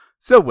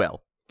So,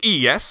 Will,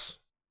 Yes.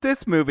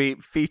 this movie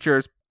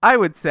features, I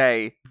would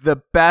say, the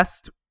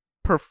best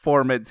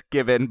performance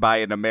given by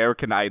an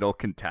American Idol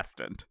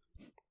contestant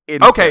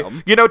in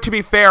film. You know, to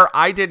be fair,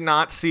 I did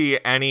not see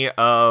any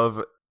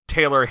of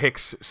Taylor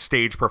Hicks'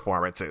 stage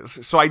performances,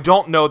 so I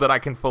don't know that I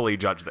can fully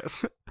judge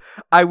this.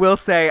 I will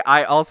say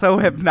I also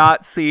have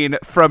not seen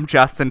From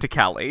Justin to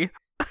Kelly,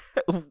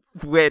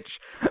 which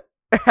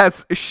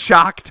has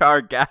shocked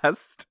our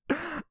guest.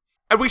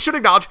 And we should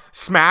acknowledge,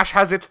 Smash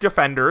has its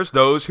defenders,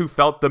 those who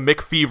felt the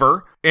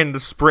McFever in the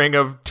spring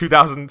of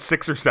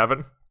 2006 or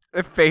 7.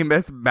 A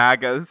famous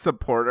MAGA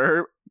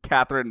supporter,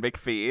 Catherine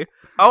McPhee.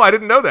 Oh, I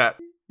didn't know that.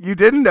 You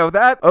didn't know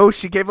that? Oh,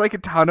 she gave like a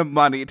ton of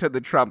money to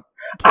the Trump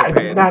campaign.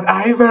 I did not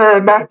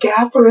either, not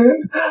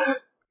Catherine.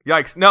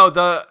 Yikes. No,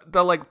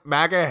 the like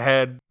MAGA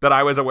head that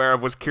I was aware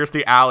of was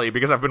Kirstie Alley,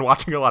 because I've been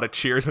watching a lot of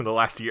Cheers in the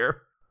last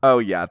year. Oh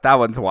yeah, that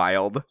one's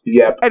wild.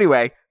 Yep.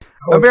 Anyway, I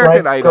was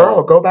American like, Idol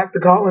girl, go back to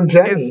calling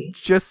Jenny. is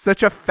just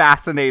such a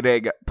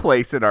fascinating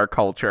place in our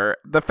culture.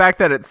 The fact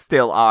that it's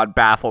still on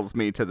baffles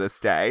me to this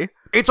day.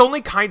 It's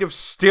only kind of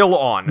still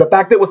on. The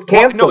fact that it was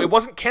canceled. No, it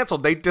wasn't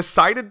canceled. They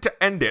decided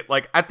to end it.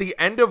 Like, at the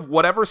end of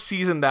whatever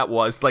season that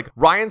was, like,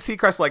 Ryan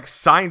Seacrest, like,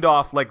 signed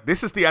off, like,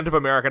 this is the end of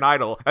American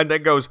Idol, and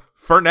then goes,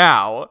 for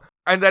now.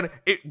 And then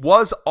it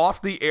was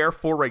off the air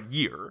for a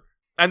year.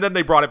 And then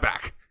they brought it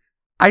back.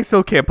 I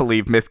still can't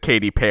believe Miss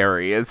Katy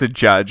Perry is a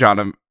judge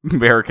on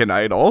American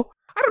Idol.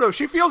 I don't know.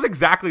 She feels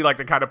exactly like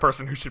the kind of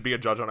person who should be a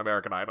judge on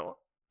American Idol.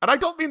 And I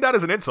don't mean that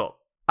as an insult.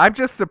 I'm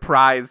just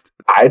surprised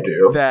I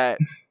do. that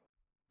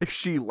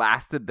she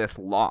lasted this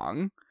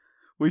long.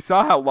 We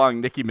saw how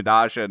long Nicki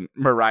Minaj and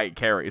Mariah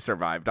Carey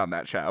survived on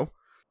that show.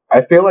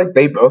 I feel like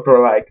they both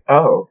were like,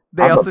 oh,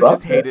 They I'm also above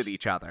just hated this.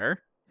 each other.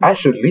 I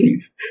should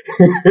leave.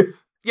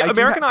 Yeah, I do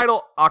American have-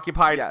 Idol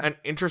occupied Yeah. an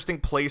interesting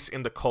place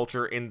in the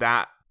culture in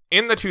that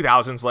in the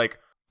 2000s, like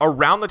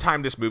around the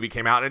time this movie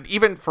came out, and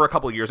even for a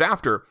couple of years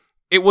after,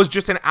 it was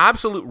just an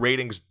absolute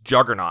ratings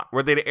juggernaut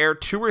where they'd air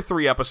 2 or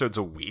 3 episodes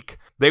a week.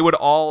 They would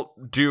all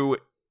do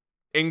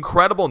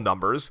incredible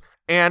numbers,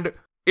 and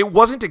it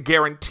wasn't a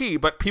guarantee,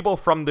 but people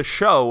from the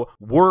show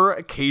were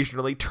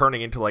occasionally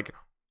turning into like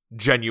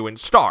genuine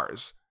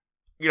stars.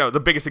 You know, the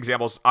biggest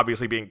examples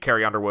obviously being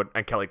Carrie Underwood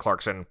and Kelly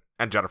Clarkson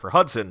and Jennifer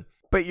Hudson.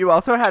 But you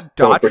also had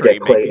Don't Daughtry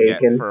forget Clay making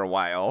Aiken. it for a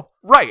while.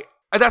 Right.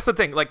 And that's the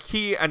thing. Like,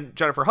 he and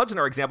Jennifer Hudson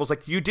are examples.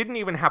 Like, you didn't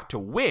even have to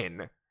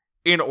win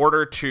in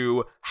order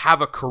to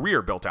have a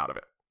career built out of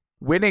it.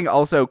 Winning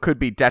also could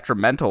be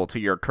detrimental to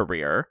your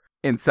career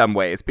in some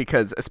ways,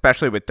 because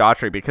especially with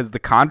Daughtry, because the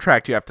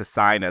contract you have to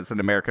sign as an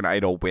American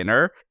Idol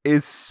winner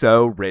is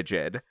so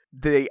rigid.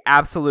 They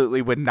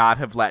absolutely would not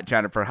have let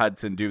Jennifer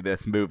Hudson do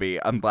this movie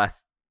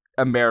unless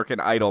American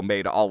Idol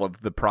made all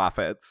of the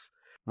profits.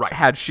 Right.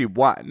 Had she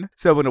won.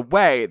 So in a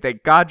way,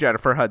 thank God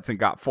Jennifer Hudson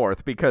got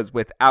 4th, because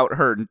without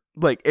her,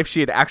 like, if she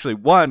had actually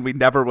won, we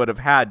never would have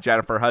had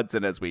Jennifer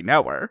Hudson as we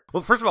know her.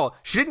 Well, first of all,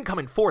 she didn't come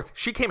in 4th.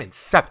 She came in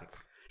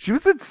 7th. She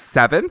was in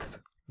 7th?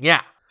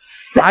 Yeah.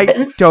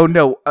 I don't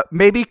know.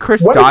 Maybe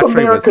Chris What is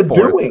Daughtry was America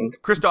 4th. doing?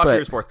 Chris Daughtry But-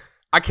 was 4th.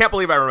 I can't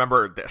believe I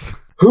remember this.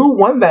 Who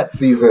won that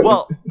season?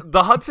 Well,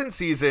 the Hudson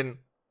season,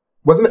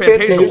 Wasn't it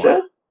Fantasia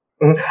Fantasia?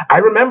 I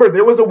remember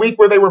there was a week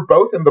where they were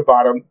both in the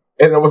bottom,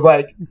 and it was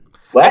like,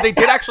 what? and they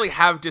did actually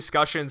have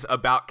discussions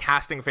about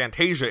casting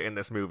Fantasia in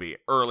this movie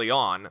early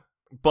on,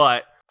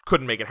 but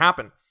couldn't make it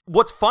happen.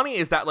 What's funny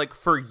is that, like,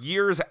 for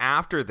years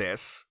after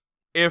this,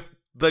 if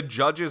the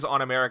judges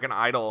on American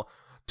Idol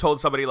told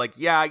somebody, like,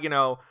 yeah, you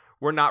know,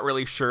 we're not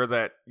really sure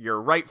that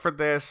you're right for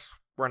this,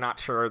 we're not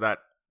sure that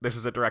this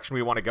is a direction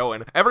we want to go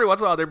in, every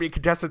once in a while there'd be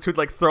contestants who'd,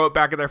 like, throw it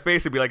back in their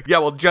face and be like, yeah,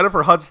 well,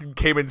 Jennifer Hudson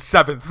came in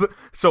 7th,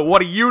 so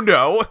what do you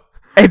know?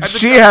 And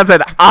she has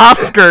an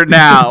Oscar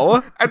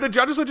now. And the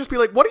judges would just be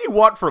like, what do you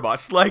want from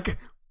us? Like,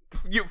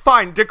 you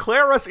fine,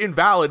 declare us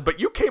invalid, but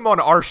you came on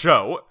our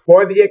show.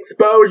 For the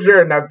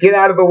exposure. Now get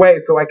out of the way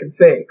so I can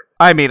sing.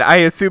 I mean, I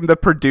assume the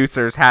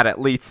producers had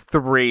at least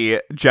 3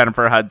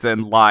 Jennifer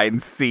Hudson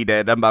lines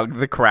seated among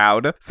the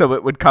crowd, so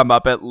it would come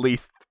up at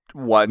least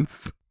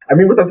once. I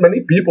mean, with as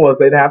many people as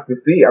they'd have to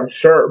see, I'm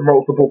sure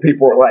multiple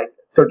people were like,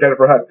 so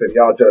Jennifer Hudson,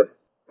 y'all just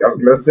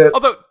missed it.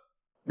 Although,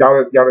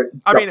 Y'all,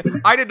 I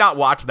mean, I did not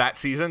watch that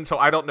season, so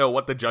I don't know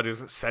what the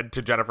judges said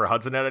to Jennifer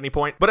Hudson at any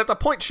point. But at the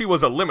point she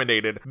was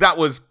eliminated, that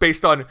was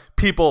based on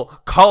people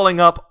calling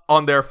up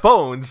on their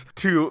phones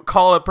to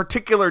call a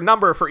particular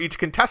number for each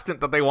contestant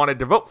that they wanted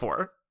to vote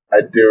for. I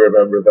do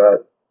remember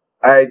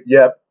that.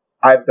 Yep,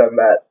 I've done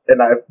that,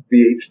 and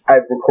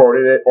I've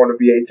recorded it on a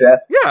VHS.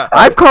 Yeah.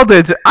 I've called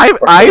it. a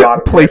I lot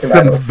of placed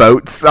American some Idol.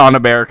 votes on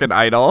American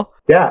Idol.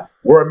 Yeah,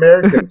 we're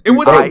American. It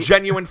was I- a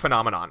genuine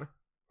phenomenon.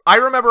 I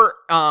remember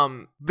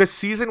the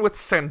season with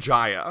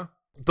Sanjaya,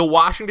 the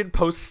Washington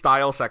Post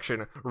style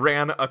section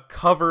ran a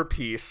cover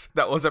piece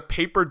that was a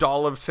paper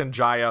doll of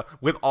Sanjaya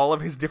with all of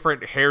his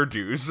different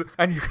hairdos,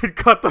 and you could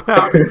cut them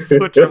out and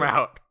switch them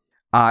out.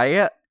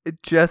 I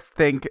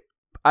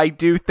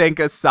do think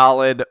a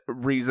solid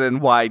reason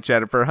why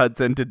Jennifer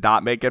Hudson did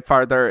not make it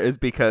farther is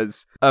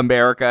because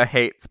America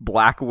hates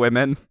black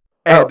women.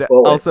 And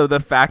fully. also the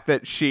fact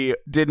that she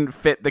didn't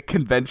fit the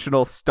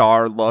conventional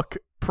star look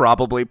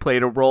probably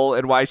played a role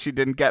in why she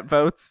didn't get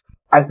votes.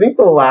 I think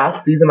the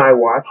last season I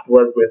watched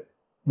was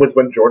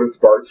when Jordan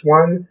Sparks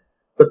won,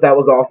 but that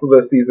was also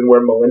the season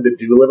where Melinda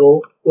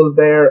Doolittle was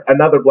there,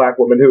 another black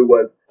woman who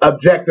was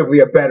objectively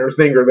a better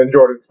singer than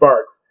Jordan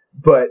Sparks,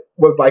 but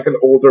was like an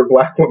older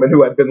black woman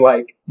who had been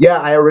like, yeah,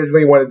 I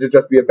originally wanted to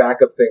just be a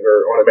backup singer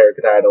on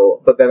American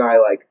Idol, but then I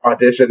like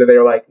auditioned and they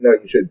were like, no,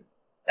 you should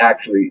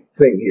actually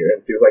sing here.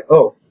 And she was like,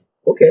 oh,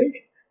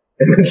 okay.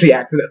 And then she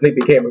accidentally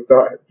became a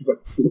star. She was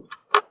like, oops.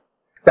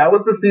 That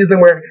was the season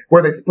where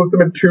they split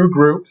them in two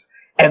groups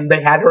and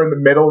they had her in the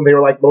middle and they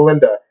were like,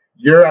 Melinda,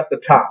 you're at the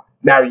top.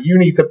 Now you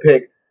need to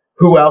pick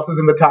who else is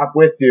in the top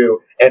with you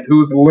and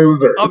who's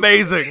losers.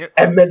 Amazing.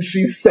 And then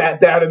she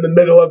sat down in the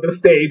middle of the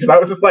stage and I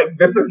was just like,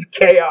 this is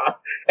chaos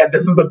and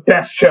this is the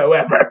best show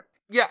ever.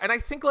 Yeah, and I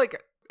think,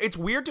 like, it's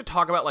weird to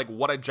talk about, like,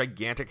 what a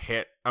gigantic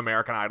hit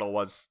American Idol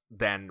was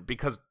then,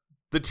 because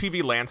the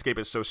TV landscape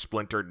is so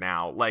splintered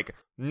now. Like,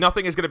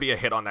 nothing is going to be a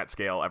hit on that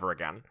scale ever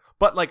again.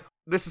 But, like,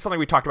 this is something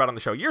we talked about on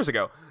the show years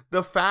ago.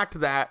 The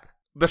fact that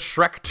the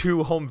Shrek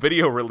 2 home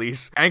video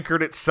release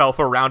anchored itself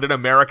around an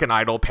American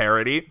Idol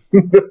parody.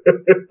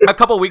 A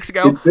couple weeks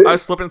ago, I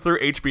was flipping through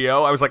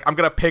HBO. I was like, I'm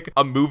going to pick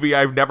a movie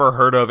I've never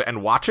heard of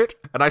and watch it.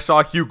 And I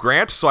saw Hugh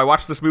Grant, so I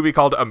watched this movie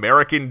called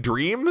American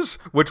Dreams,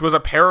 which was a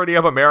parody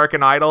of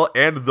American Idol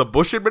and the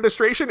Bush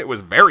administration. It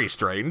was very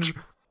strange.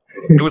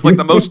 It was like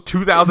the most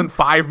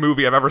 2005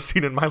 movie I've ever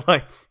seen in my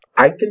life.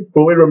 I can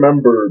fully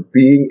remember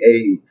being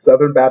a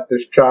Southern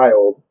Baptist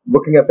child,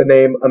 looking at the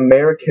name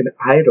American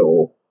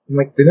Idol. I'm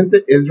like, didn't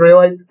the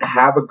Israelites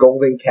have a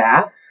golden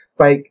calf?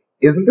 Like,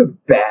 isn't this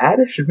bad?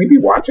 Should we be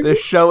watching this?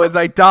 This show is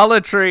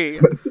idolatry.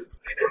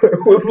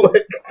 It was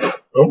like,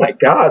 oh my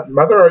God,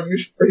 Mother, are you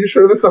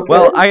sure this is okay?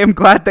 Well, I am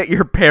glad that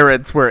your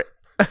parents weren't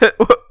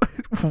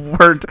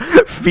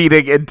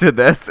feeding into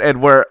this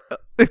and were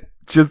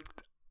just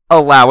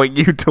allowing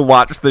you to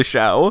watch the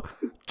show.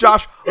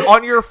 Josh,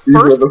 on your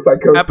first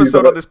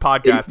episode of this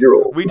podcast,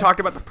 we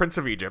talked about the Prince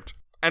of Egypt,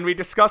 and we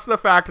discussed the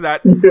fact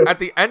that at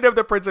the end of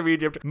the Prince of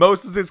Egypt,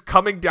 Moses is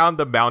coming down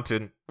the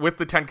mountain with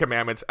the 10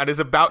 Commandments and is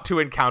about to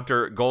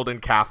encounter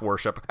golden calf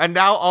worship. And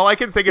now all I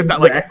can think is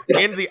that, like,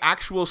 in the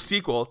actual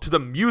sequel to the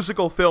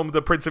musical film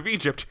The Prince of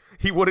Egypt,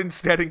 he would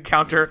instead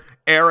encounter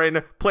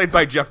Aaron, played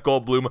by Jeff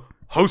Goldblum,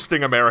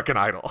 hosting American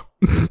Idol.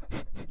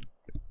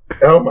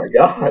 Oh my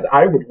God,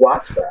 I would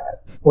watch that.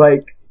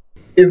 Like,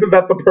 isn't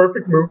that the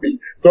perfect movie?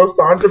 Throw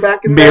Sandra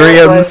back in there.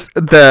 Miriam's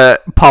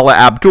the Paula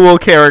Abdul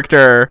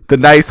character, the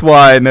nice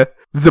one.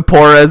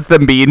 Zipporah's the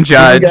mean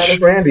judge.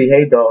 Randy,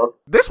 hey dog.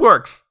 This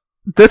works.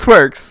 This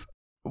works.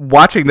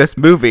 Watching this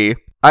movie,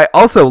 I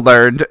also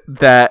learned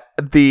that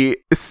the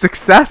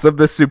success of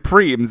the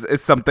Supremes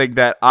is something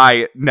that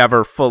I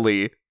never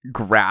fully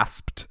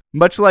grasped.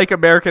 Much like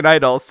American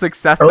Idol,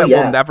 success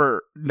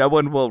no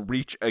one will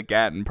reach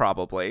again,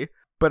 probably.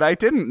 But I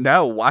didn't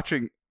know,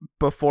 watching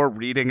before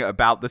reading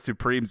about the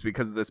Supremes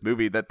because of this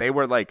movie, that they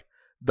were like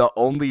the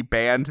only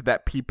band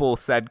that people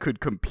said could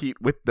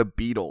compete with the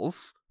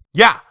Beatles.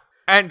 Yeah,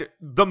 and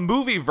the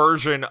movie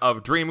version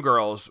of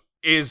Dreamgirls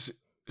is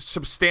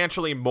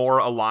substantially more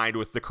aligned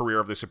with the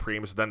career of the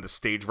Supremes than the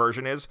stage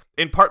version is,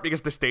 in part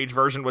because the stage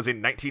version was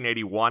in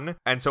 1981,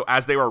 and so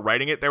as they were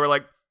writing it, they were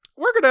like,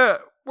 we're gonna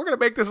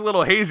make this a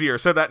little hazier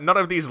so that none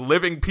of these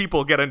living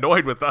people get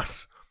annoyed with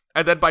us.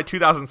 And then by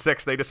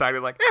 2006, they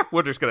decided, like,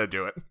 we're just gonna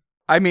do it.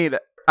 I mean,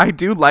 I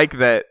do like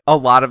that a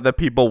lot of the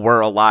people were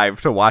alive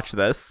to watch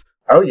this.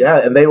 Oh, yeah,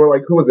 and they were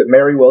like, who was it?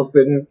 Mary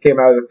Wilson came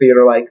out of the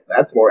theater like,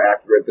 that's more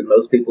accurate than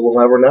most people will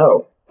ever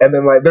know. And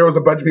then, like, there was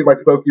a bunch of people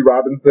like Smokey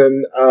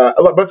Robinson,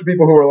 a bunch of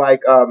people who were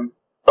like,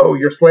 oh,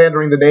 you're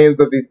slandering the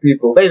names of these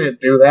people. They didn't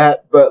do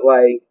that, but,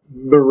 like,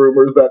 the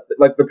rumors that,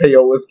 like, the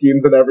payola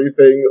schemes and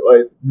everything,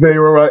 like, they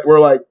were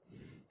like,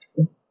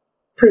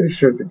 pretty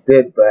sure they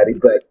did, buddy,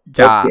 but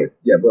yeah, okay.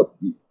 Yeah,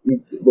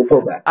 we'll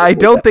pull back. I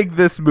don't think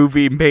this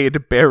movie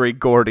made Berry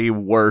Gordy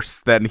worse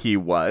than he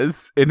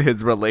was in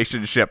his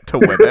relationship to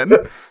women.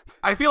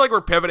 I feel like we're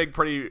pivoting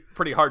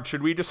pretty hard.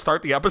 Should we just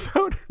start the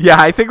episode? Yeah,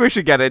 I think we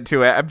should get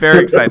into it. I'm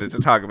very excited to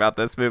talk about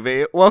this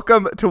movie.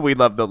 Welcome to We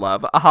Love the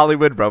Love, a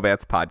Hollywood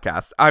romance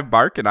podcast. I'm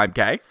Mark, and I'm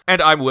Kay. And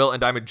I'm Will,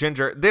 and I'm a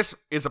ginger. This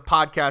is a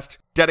podcast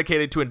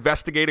dedicated to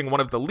investigating one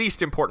of the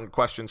least important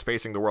questions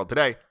facing the world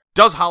today.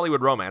 Does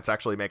Hollywood romance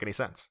actually make any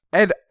sense?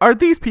 And are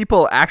these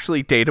people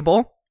actually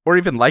dateable or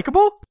even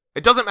likable?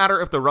 It doesn't matter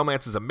if the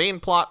romance is a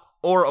main plot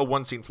or a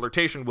one-scene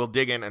flirtation. We'll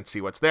dig in and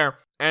see what's there.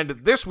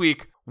 And this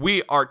week,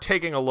 we are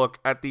taking a look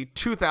at the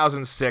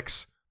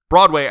 2006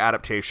 Broadway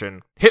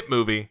adaptation hit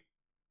movie,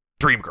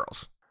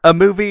 Dreamgirls. A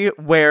movie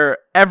where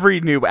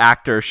every new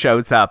actor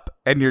shows up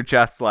and you're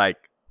just like,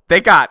 they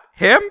got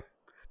him?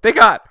 They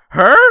got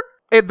her?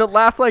 In the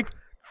last,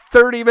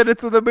 30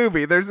 minutes of the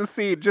movie, there's a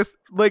scene just,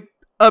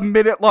 a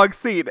minute-long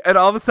scene, and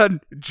all of a sudden,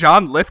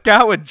 John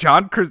Lithgow and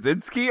John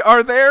Krasinski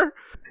are there?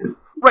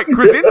 Right,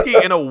 Krasinski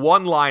in a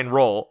one-line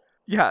role.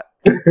 Yeah.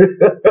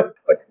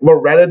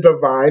 Loretta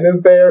Devine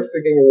is there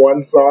singing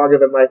one song,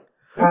 and then,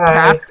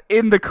 Cast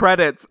in the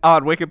credits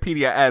on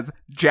Wikipedia as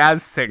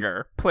jazz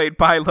singer, played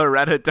by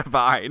Loretta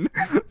Devine.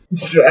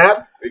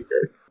 Jazz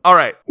singer. All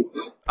right.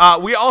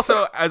 We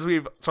also, as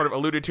we've sort of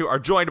alluded to, are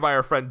joined by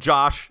our friend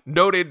Josh,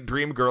 noted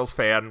Dreamgirls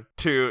fan,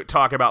 to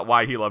talk about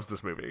why he loves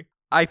this movie.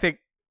 I think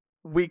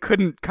we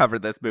couldn't cover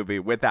this movie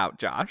without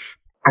Josh.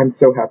 I'm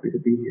so happy to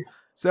be here.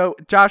 So,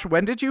 Josh,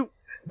 when did you...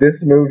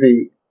 This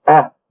movie...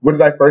 when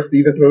did I first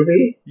see this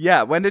movie?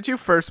 Yeah, when did you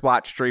first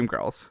watch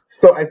Dreamgirls?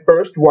 So I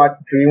first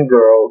watched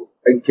Dreamgirls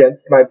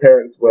against my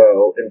parents'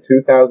 will in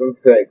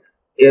 2006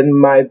 in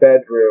my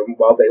bedroom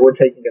while they were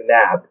taking a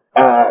nap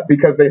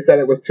because they said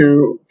it was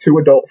too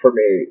adult for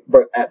me,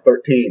 but at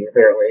 13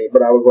 apparently.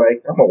 But I was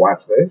like, I'm gonna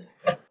watch this.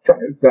 Try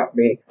and stop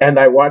me. And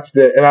I watched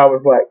it and I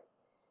was like,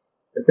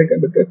 I think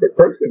I'm a different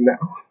person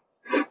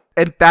now.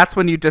 And that's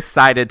when you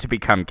decided to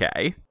become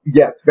gay?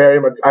 Yes,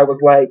 very much. I was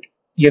like,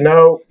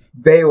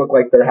 they look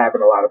like they're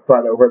having a lot of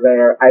fun over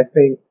there. I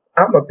think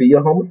I'm gonna be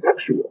a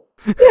homosexual.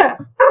 Yeah,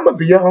 I'm gonna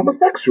be a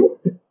homosexual.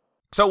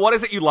 So what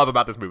is it you love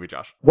about this movie,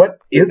 Josh? What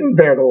isn't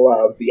there to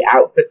love? The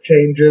outfit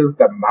changes,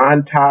 the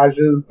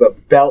montages, the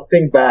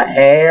belting, the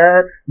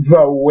hair,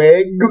 the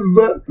wigs,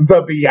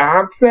 the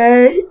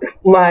Beyonce.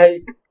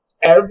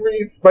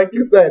 Like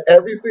you said,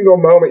 every single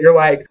moment you're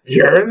like,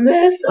 you're in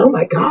this? Oh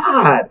my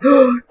God.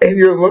 And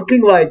you're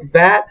looking like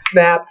that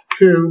snaps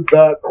to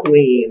the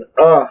queen.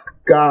 Oh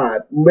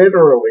God,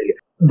 literally.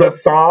 The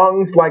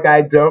songs, like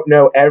I don't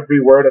know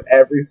every word of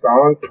every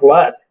song,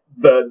 plus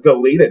the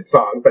deleted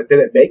songs that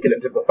didn't make it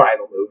into the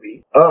final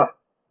movie.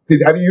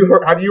 Have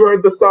you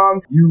heard the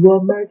song, You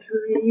Are My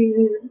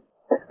Dream?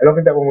 I don't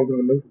think that one was in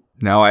the movie.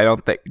 No, I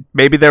don't think.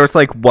 Maybe there was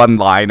like one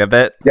line of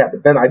it. Yeah,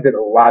 but then I did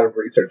a lot of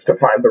research to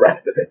find the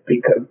rest of it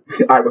because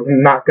I was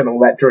not going to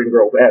let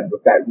Dreamgirls end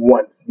with that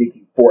one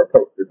sneaky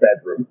 4-poster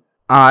bedroom.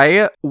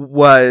 I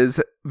was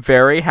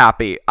very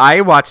happy. I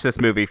watched this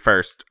movie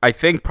first, I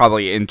think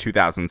probably in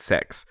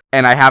 2006,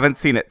 and I haven't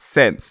seen it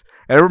since.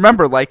 And I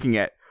remember liking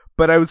it,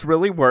 but I was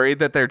really worried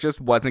that there just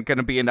wasn't going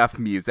to be enough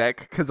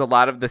music, because a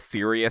lot of the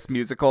serious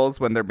musicals,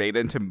 when they're made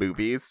into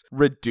movies,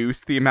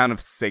 reduce the amount of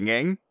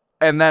singing.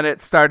 And then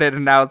it started,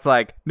 and I was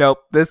like, nope,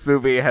 this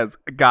movie has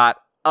got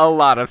a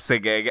lot of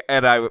singing,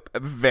 and I'm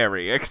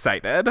very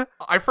excited.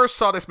 I first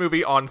saw this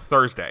movie on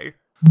Thursday.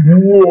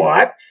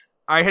 What?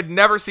 I had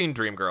never seen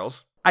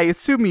Dreamgirls. I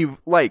assume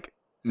you've,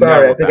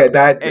 Sorry, I think I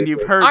died. And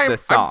you've heard the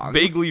songs. I'm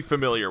vaguely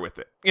familiar with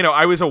it.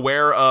 I was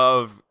aware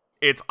of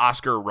its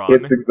Oscar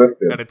run. Its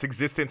existence. And its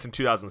existence in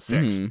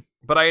 2006.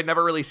 But I had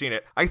never really seen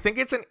it. I think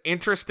it's an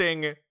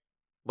interesting,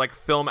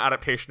 film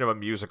adaptation of a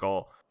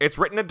musical. It's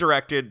written and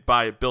directed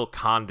by Bill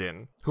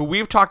Condon, who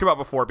we've talked about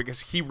before because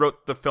he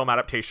wrote the film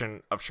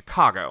adaptation of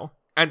Chicago.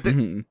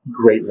 And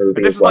great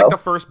movie. This is the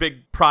first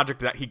big project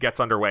that he gets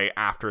underway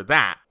after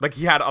that.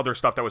 He had other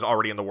stuff that was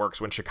already in the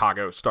works when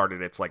Chicago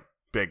started its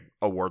big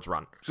awards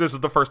run. So this is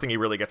the first thing he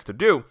really gets to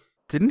do.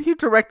 Didn't he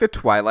direct the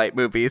Twilight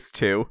movies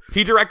too?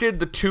 He directed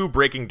the 2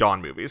 Breaking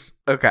Dawn movies.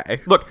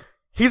 Okay. Look,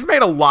 he's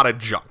made a lot of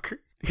junk.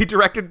 He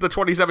directed the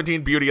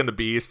 2017 Beauty and the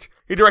Beast.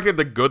 He directed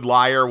The Good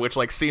Liar, which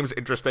seems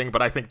interesting,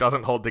 but I think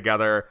doesn't hold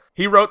together.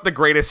 He wrote The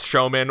Greatest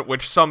Showman,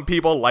 which some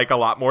people like a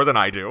lot more than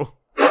I do.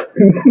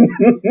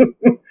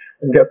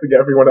 I'm guessing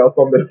everyone else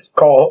on this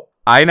call.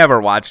 I never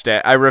watched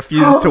it. I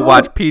refused to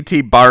watch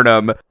P.T.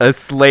 Barnum, a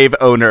slave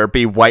owner,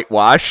 be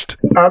whitewashed.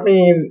 I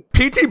mean...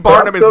 P.T.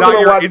 Barnum is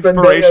not your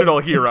inspirational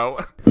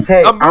hero.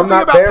 Hey, a movie I'm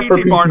not about there for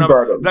P.T.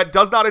 Barnum that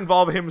does not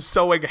involve him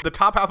sewing the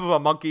top half of a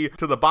monkey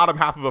to the bottom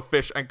half of a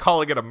fish and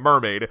calling it a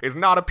mermaid is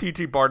not a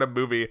P.T. Barnum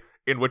movie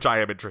in which I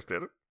am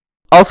interested.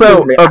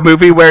 Also, a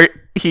movie where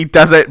he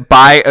doesn't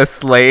buy a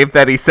slave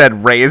that he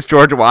said raised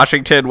George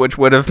Washington, which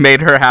would have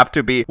made her have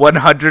to be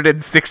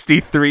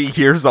 163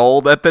 years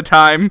old at the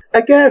time.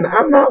 Again,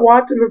 I'm not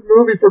watching this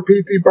movie for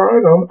P.T.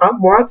 Barnum.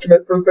 I'm watching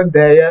it for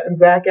Zendaya and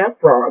Zac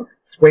Efron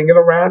swinging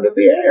around in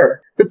the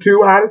air. The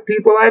 2 hottest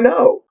people I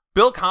know.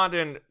 Bill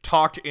Condon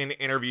talked in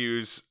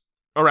interviews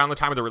around the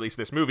time of the release of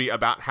this movie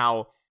about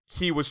how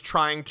he was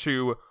trying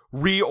to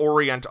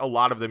reorient a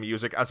lot of the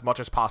music as much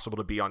as possible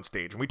to be on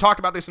stage. And we talked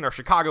about this in our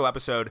Chicago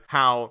episode,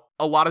 how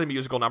a lot of the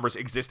musical numbers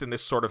exist in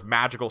this sort of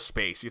magical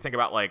space. You think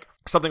about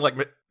something like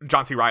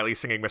John C. Reilly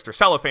singing Mr.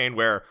 Cellophane,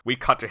 where we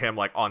cut to him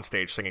on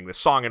stage singing this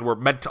song, and we're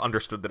meant to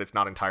understood that it's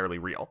not entirely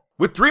real.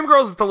 With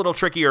Dreamgirls, it's a little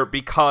trickier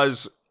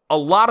because a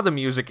lot of the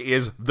music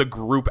is the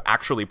group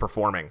actually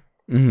performing.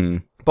 Mm-hmm.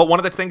 But one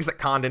of the things that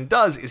Condon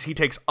does is he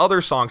takes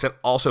other songs and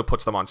also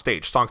puts them on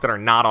stage, songs that are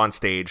not on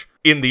stage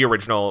in the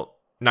original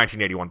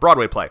 1981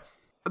 Broadway play.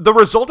 The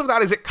result of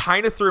that is it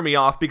kind of threw me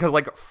off because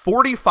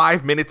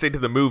 45 minutes into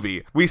the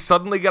movie, we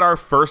suddenly get our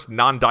first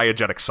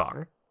non-diegetic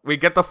song. We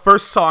get the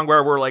first song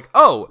where we're like,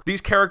 oh,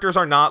 these characters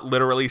are not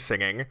literally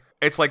singing.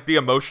 It's the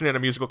emotion in a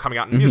musical coming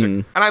out in music.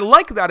 And I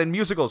like that in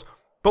musicals.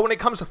 But when it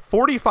comes to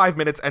 45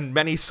 minutes and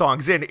many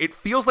songs in, it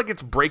feels like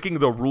it's breaking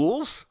the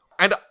rules.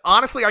 And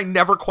honestly, I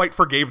never quite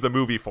forgave the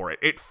movie for it.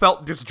 It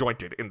felt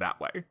disjointed in that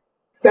way.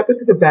 Step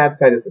Into the Bad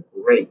Side is a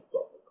great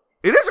song.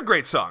 It is a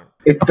great song.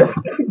 It's just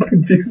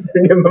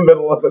confusing in the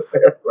middle of it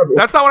there. So.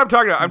 That's not what I'm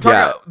talking about. I'm talking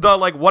about the,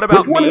 like, What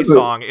About Me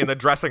song in the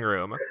dressing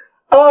room.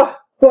 What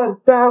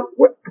about...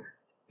 What?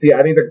 See,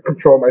 I need to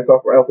control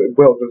myself or else it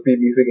will just be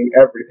me singing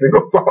every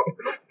single song.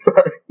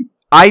 Sorry.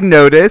 I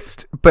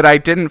noticed, but I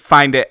didn't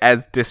find it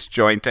as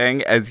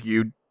disjointing as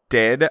you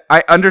did.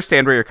 I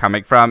understand where you're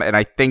coming from, and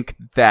I think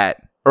that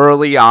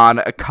early on,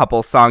 a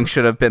couple songs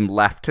should have been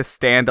left to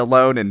stand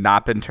alone and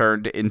not been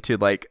turned into,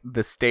 like,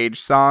 the stage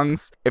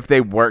songs if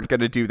they weren't going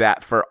to do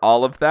that for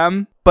all of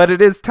them. But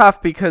it is tough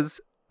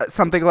because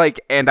something like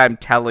And I'm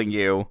Telling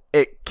You,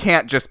 it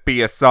can't just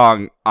be a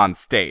song on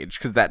stage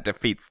because that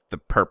defeats the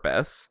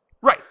purpose.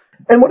 Right.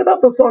 And what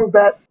about those songs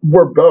that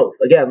were both?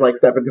 Again, like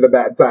Step Into the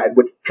Bad Side,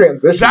 which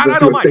transitions that into I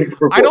don't a stage mind.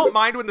 performance. I don't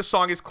mind when the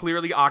song is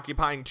clearly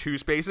occupying two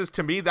spaces.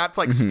 To me, that's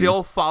like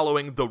still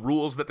following the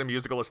rules that the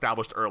musical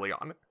established early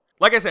on.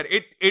 Like I said,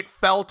 it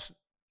felt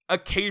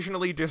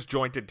occasionally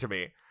disjointed to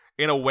me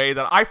in a way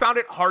that I found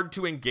it hard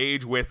to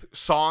engage with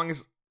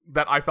songs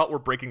that I felt were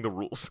breaking the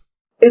rules.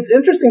 It's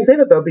interesting to say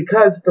that, though,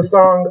 because the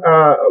song,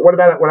 What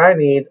About It When I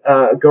Need,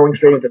 Going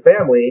Straight Into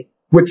Family,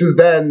 which is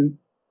then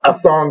a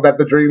song that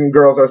the Dream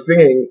Girls are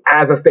singing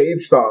as a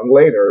stage song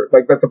later.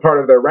 Like, that's a part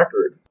of their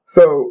record.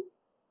 So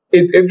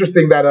it's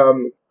interesting that,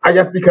 I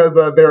guess because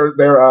their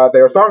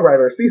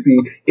songwriter,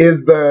 Cece,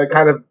 is the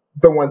kind of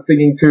the one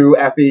singing to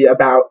Effie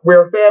about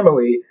we're a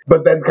family,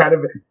 but then kind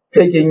of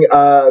taking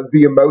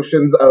the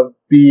emotions of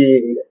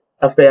being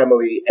a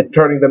family and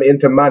turning them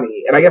into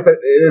money. And I guess that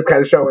it is kind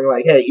of showing,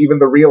 like, hey, even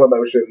the real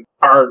emotions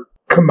are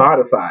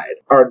commodified,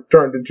 are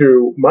turned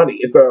into money.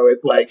 So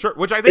it's like... Sure,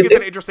 which I think is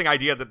an interesting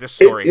idea that this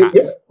story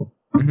has.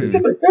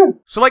 Yeah.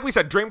 So like we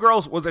said,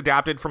 Dreamgirls was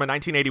adapted from a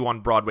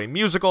 1981 Broadway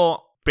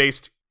musical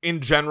based in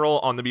general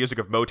on the music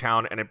of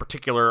Motown and in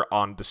particular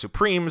on the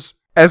Supremes.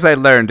 As I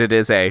learned, it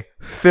is a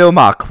film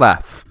à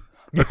clef,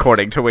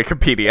 according to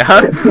Wikipedia.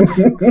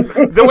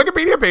 The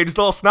Wikipedia page is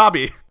a little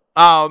snobby.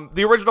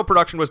 The original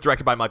production was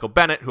directed by Michael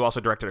Bennett, who also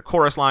directed A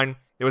Chorus Line.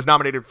 It was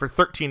nominated for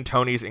 13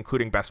 Tonys,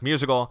 including Best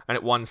Musical, and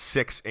it won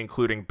 6,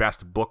 including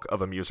Best Book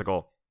of a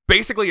Musical.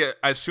 Basically,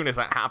 as soon as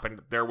that happened,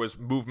 there was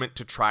movement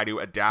to try to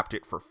adapt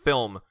it for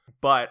film,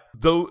 but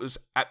those,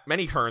 at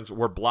many turns,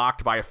 were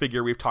blocked by a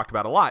figure we've talked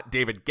about a lot,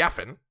 David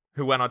Geffen,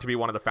 who went on to be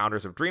one of the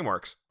founders of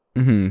DreamWorks.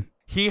 Mm-hmm.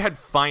 He had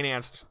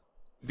financed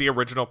the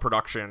original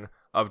production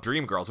of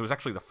Dreamgirls. It was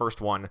actually the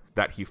first one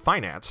that he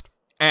financed,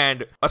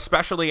 and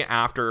especially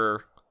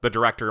after the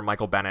director,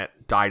 Michael Bennett,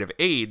 died of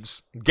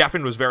AIDS,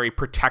 Geffen was very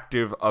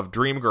protective of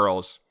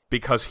Dreamgirls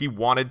because he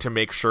wanted to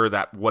make sure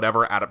that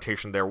whatever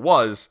adaptation there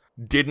was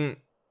didn't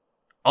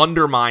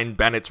undermine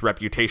Bennett's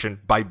reputation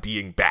by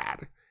being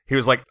bad. He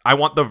was like, I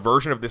want the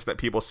version of this that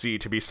people see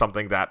to be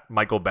something that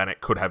Michael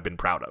Bennett could have been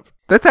proud of.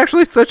 That's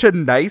actually such a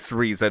nice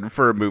reason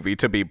for a movie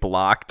to be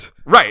blocked.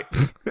 Right.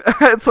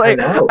 It's like,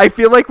 I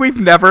feel like we've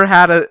never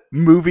had a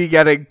movie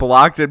getting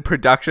blocked in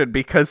production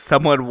because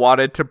someone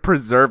wanted to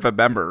preserve a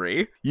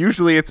memory.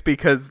 Usually it's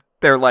because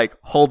they're like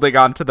holding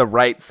on to the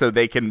rights so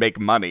they can make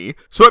money.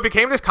 So it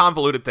became this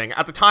convoluted thing.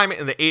 At the time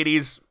in the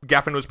 80s,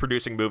 Geffen was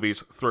producing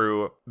movies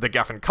through the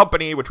Geffen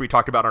Company, which we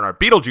talked about on our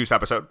Beetlejuice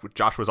episode, which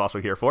Josh was also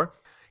here for.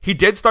 He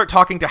did start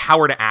talking to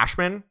Howard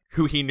Ashman,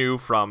 who he knew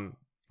from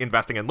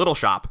investing in Little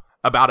Shop,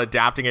 about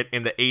adapting it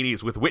in the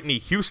 80s with Whitney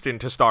Houston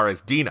to star as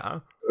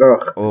Dina.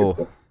 Ugh,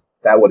 Oh.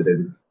 that would have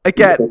been...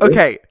 Again,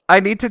 okay, I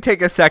need to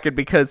take a second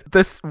because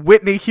this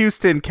Whitney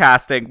Houston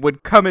casting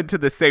would come into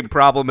the same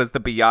problem as the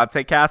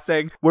Beyonce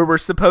casting, where we're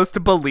supposed to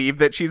believe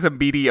that she's a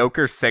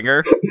mediocre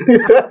singer.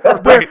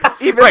 Right.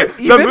 Even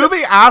The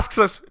movie asks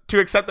us to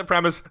accept the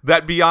premise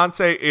that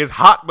Beyonce is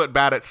hot but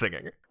bad at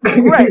singing.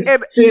 right,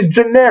 and She's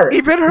generic.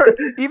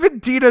 even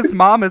Dina's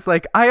mom is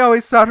like, I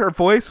always thought her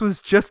voice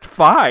was just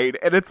fine,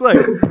 and it's like,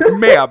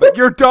 ma'am,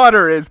 your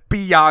daughter is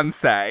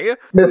Beyonce.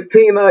 Miss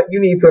Tina, you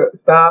need to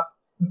stop,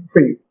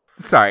 please.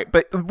 Sorry,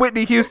 but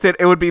Whitney Houston,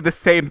 it would be the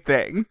same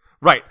thing.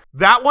 Right.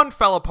 That one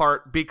fell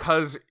apart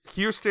because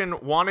Houston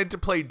wanted to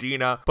play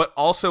Dina, but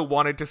also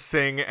wanted to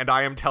sing And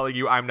I Am Telling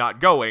You I'm Not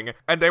Going.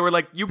 And they were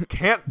like, you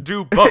can't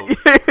do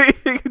both.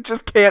 You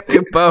just can't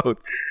do both.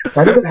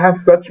 Why does it have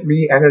such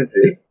me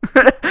energy?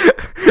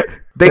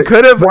 They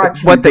could have,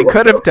 Watch what me they do it,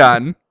 could have though.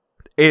 done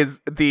is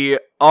the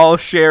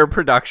all-share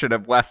production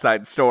of West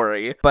Side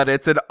Story, but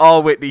it's an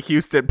all Whitney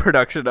Houston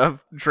production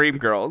of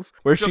Dreamgirls,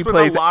 where Just she with a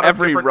plays lot of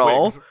every different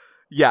role. wigs.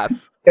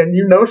 Yes. And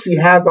you know she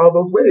has all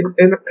those wigs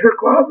in her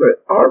closet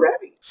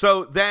already.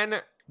 So then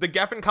the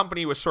Geffen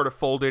Company was sort of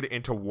folded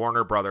into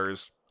Warner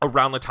Brothers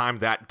around the time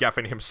that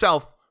Geffen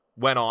himself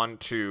went on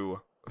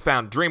to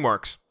found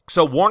DreamWorks.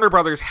 So Warner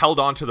Brothers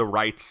held on to the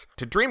rights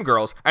to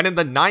Dreamgirls, and in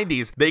the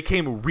 90s, they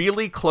came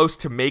really close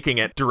to making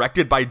it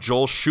directed by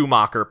Joel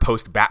Schumacher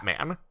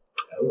post-Batman.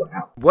 Oh,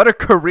 wow. What a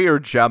career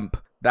jump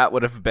that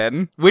would have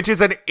been. Which is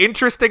an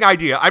interesting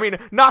idea. I mean,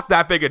 not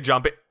that big a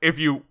jump if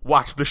you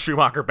watch the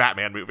Schumacher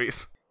Batman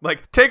movies.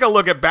 Like, take a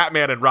look at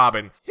Batman and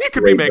Robin. He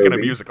could Great be making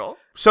movie. a musical.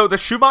 So the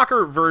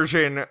Schumacher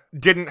version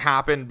didn't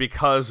happen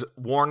because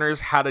Warner's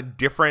had a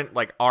different,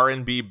 like,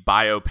 R&B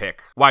biopic,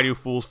 Why Do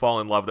Fools Fall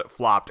in Love, that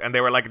flopped. And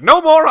they were like, no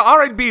more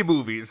R&B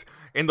movies,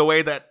 in the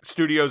way that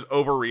studios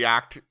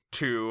overreact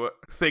to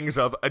things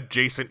of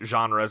adjacent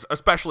genres,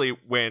 especially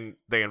when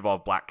they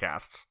involve black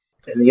casts.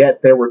 And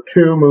yet there were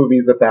 2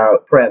 movies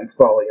about friends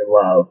falling in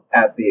love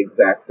at the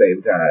exact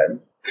same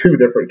time. 2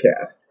 different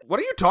casts. What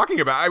are you talking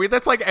about? I mean,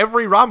 that's like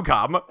every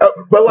rom-com.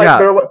 But like, Yeah.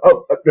 they're like,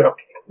 no,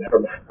 never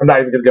mind. I'm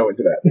not even going to go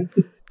into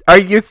that. Are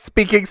you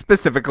speaking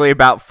specifically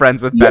about Friends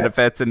with Yes.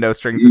 Benefits and No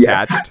Strings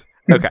Yes. Attached?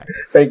 Okay.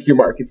 Thank you,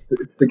 Mark.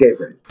 It's the gay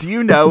brain. Do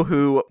you know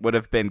who would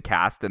have been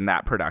cast in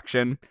that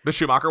production? The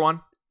Schumacher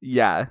one?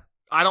 Yeah.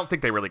 I don't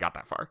think they really got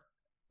that far.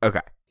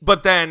 Okay.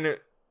 But then,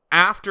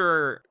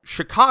 after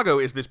Chicago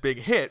is this big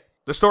hit,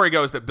 the story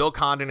goes that Bill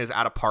Condon is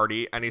at a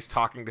party and he's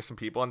talking to some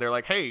people and they're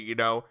like, hey, you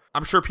know,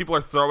 I'm sure people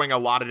are throwing a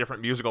lot of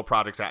different musical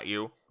projects at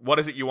you. What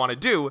is it you want to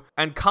do?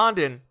 And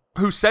Condon,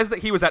 who says that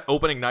he was at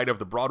opening night of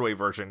the Broadway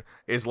version,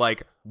 is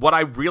like, what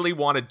I really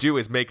want to do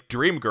is make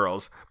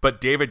Dreamgirls,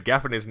 but David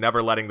Geffen is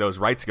never letting those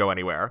rights go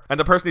anywhere. And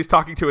the person he's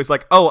talking to is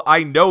like, oh,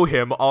 I know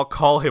him, I'll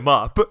call him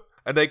up.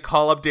 And they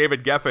call up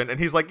David Geffen and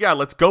he's like, yeah,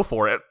 let's go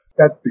for it.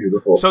 That's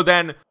beautiful. So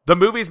then the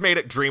movie's made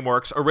at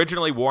DreamWorks.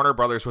 Originally, Warner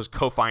Brothers was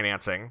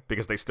co-financing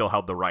because they still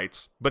held the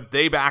rights, but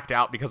they backed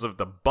out because of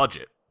the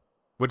budget,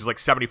 which is like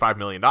 $75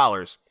 million.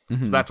 So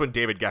that's when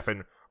David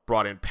Geffen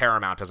brought in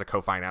Paramount as a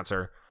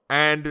co-financer.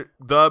 And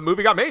the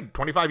movie got made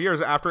 25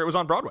 years after it was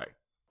on Broadway.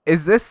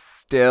 Is this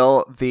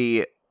still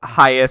the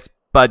highest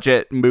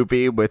budget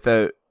movie with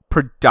a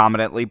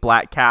predominantly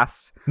black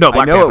cast? No,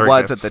 Black I know Panther it was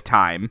exists. at the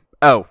time.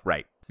 Oh,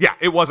 right. Yeah,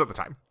 it was at the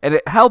time. And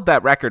it held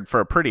that record for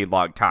a pretty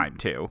long time,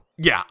 too.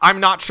 Yeah, I'm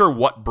not sure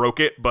what broke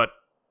it, but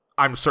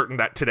I'm certain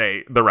that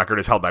today the record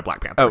is held by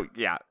Black Panther. Oh,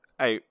 yeah.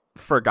 I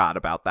forgot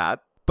about that.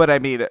 But I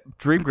mean,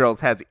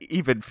 Dreamgirls has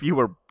even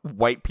fewer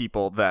white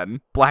people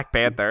than Black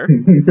Panther.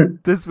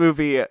 This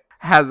movie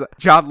has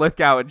John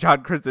Lithgow and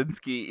John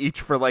Krasinski each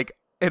for like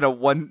in a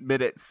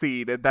 1-minute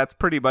scene, and that's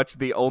pretty much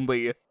the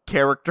only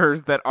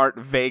characters that aren't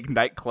vague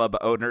nightclub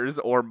owners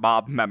or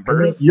mob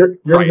members. You're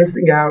Right.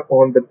 missing out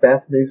on the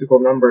best musical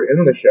number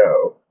in the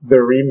show, the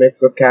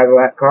remix of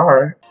Cadillac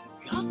Car.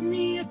 Got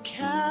me a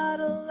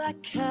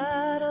Cadillac,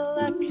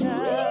 Cadillac,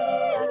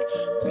 Cadillac.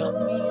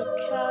 Got me a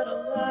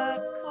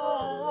Cadillac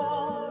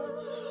car.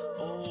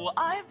 Oh,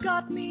 I've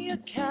got me a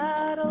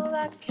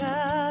Cadillac,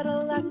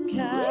 Cadillac,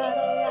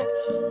 Cadillac.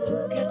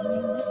 Look at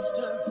me,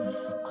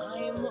 mister,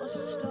 I'm a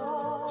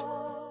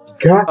star.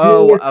 Got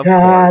Oh, me a of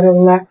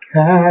Cadillac,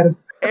 Cadillac.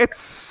 It's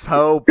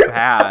so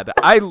bad.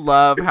 I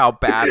love how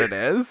bad it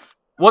is.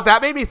 What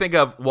that made me think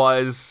of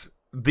was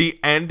the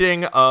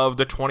ending of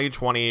the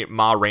 2020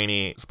 Ma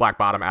Rainey's Black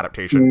Bottom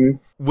adaptation,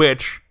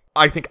 which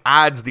I think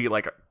adds the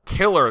like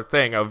killer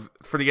thing of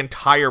for the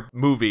entire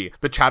movie,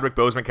 the Chadwick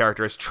Boseman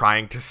character is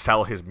trying to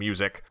sell his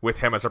music with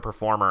him as a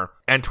performer.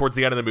 And towards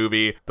the end of the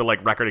movie, the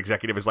like record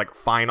executive is like,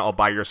 fine, I'll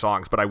buy your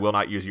songs, but I will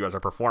not use you as a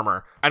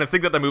performer. And the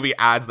thing that the movie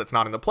adds that's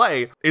not in the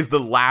play is the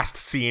last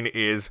scene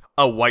is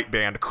a white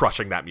band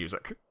crushing that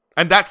music.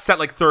 And that's set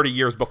like 30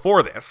 years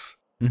before this.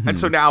 And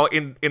so now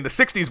in the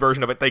 60s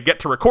version of it, they get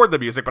to record the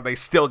music, but they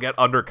still get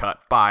undercut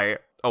by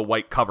a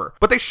white cover.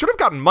 But they should have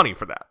gotten money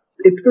for that.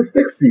 It's the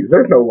 60s.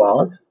 There's no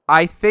laws.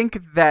 I think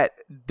that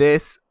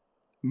this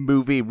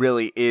movie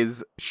really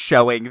is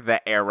showing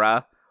the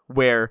era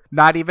where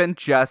not even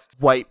just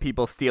white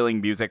people stealing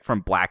music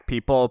from black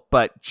people,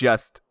 but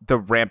just the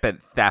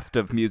rampant theft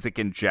of music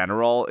in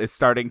general is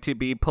starting to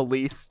be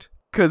policed.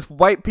 Because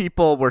white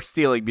people were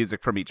stealing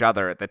music from each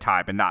other at the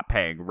time and not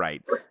paying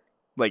rights.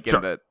 Like in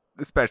Sure. the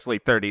especially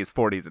 30s,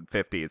 40s, and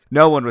 50s.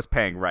 No one was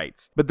paying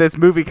rights. But this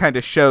movie kind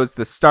of shows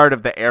the start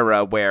of the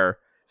era where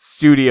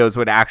studios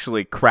would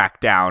actually crack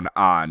down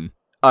on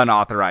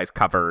unauthorized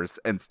covers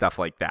and stuff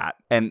like that.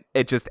 And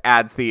it just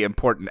adds the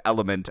important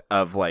element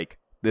of like,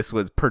 this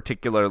was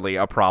particularly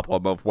a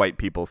problem of white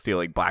people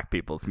stealing black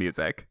people's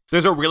music.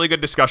 There's a really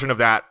good discussion of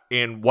that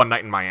in One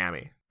Night in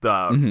Miami, the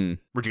Mm-hmm.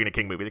 Regina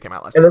King movie that came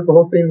out last And year. there's the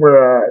whole scene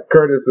where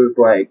Curtis is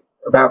like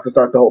about to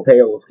start the whole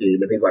payola scheme,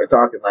 and he's like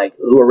talking like,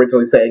 who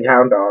originally sang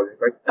Hound Dog?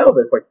 He's like,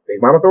 Elvis, like Big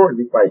Mama Thornton.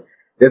 He's like,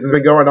 this has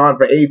been going on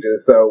for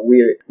ages, so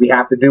we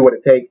have to do what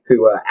it takes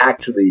to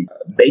actually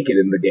make it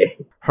in the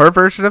game. Her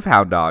version of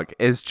Hound Dog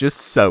is just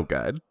so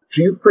good.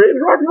 She created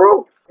rock and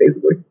roll,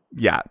 basically.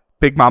 Yeah,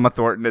 Big Mama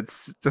Thornton and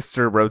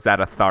Sister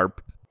Rosetta Tharpe,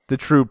 the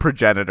true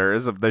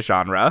progenitors of the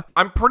genre.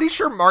 I'm pretty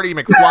sure Marty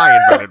McFly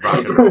invented rock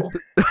and roll.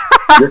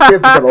 Your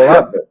kids are gonna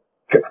love this.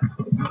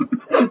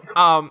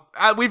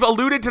 We've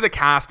alluded to the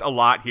cast a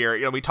lot here.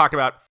 You know, we talked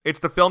about it's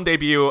the film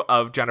debut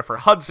of Jennifer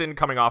Hudson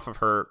coming off of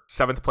her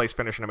 7th place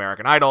finish in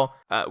American Idol.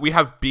 We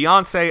have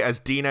Beyonce as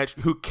Dina,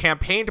 who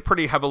campaigned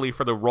pretty heavily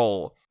for the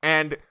role.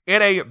 And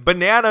in a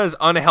bananas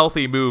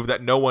unhealthy move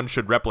that no one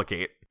should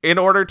replicate, in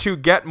order to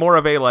get more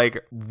of a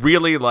like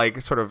really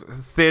like sort of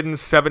thin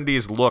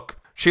 70s look,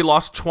 she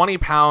lost 20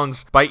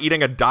 pounds by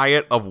eating a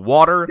diet of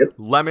water,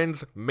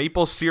 lemons,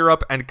 maple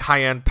syrup, and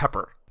cayenne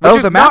pepper. Oh,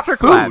 is the not master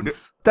food.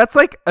 cleanse. That's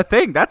like a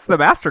thing. That's the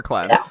master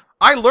cleanse. Yeah.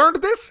 I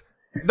learned this.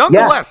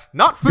 Nonetheless,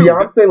 not food.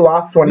 Beyonce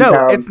lost 20 No,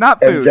 pounds. it's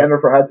not And food.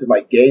 Jennifer Hudson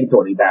gained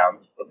 20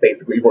 pounds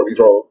basically for these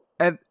roles.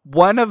 And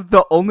one of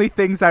the only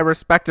things I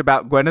respect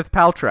about Gwyneth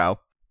Paltrow,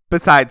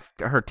 besides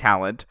her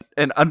talent,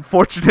 an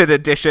unfortunate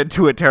addition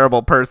to a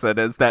terrible person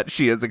is that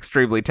she is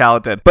extremely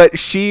talented. But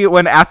she,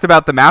 when asked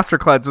about the master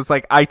cleanse, was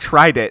like, I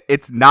tried it.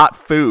 It's not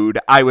food.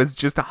 I was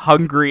just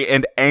hungry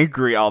and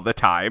angry all the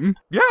time.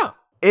 Yeah.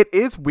 It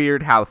is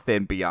weird how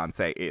thin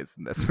Beyonce is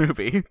in this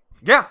movie.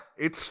 Yeah,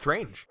 it's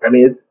strange. I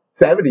mean, it's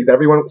 70s, 60s,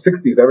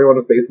 everyone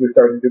was basically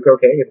starting to do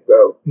cocaine,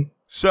 so...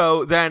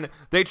 So then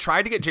they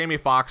tried to get Jamie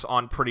Foxx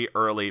on pretty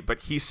early,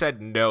 but he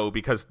said no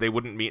because they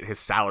wouldn't meet his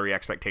salary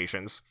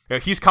expectations. You know,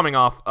 he's coming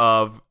off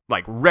of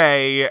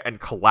Ray and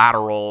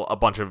Collateral, a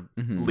bunch of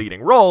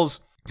leading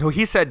roles. So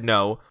he said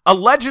no.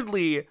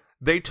 Allegedly,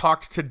 they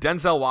talked to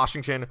Denzel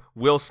Washington,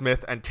 Will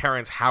Smith, and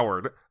Terrence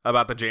Howard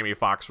about the Jamie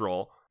Foxx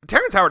role.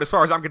 Terrence Howard, as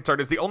far as I'm concerned,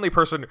 is the only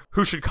person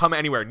who should come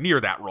anywhere near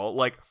that role.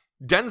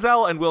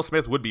 Denzel and Will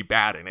Smith would be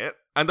bad in it,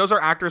 and those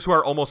are actors who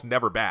are almost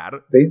never bad.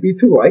 They'd be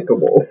too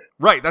likable.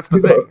 Right, that's the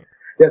thing.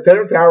 Yeah,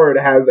 Terrence Howard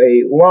has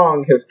a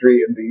long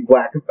history in the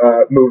black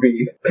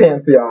movie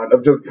pantheon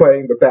of just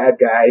playing the bad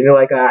guy, and you're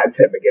like, it's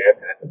him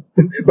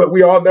again. But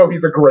we all know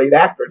he's a great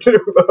actor, too,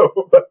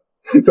 though.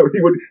 So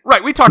he would...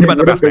 Right, we talked about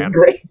The Best Man.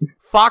 Great.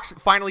 Fox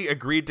finally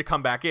agreed to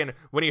come back in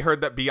when he heard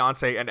that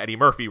Beyonce and Eddie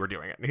Murphy were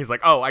doing it. And he's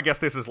like, oh, I guess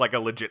this is a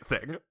legit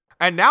thing.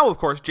 And now, of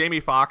course,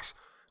 Jamie Foxx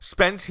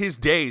spends his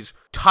days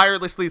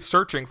tirelessly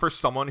searching for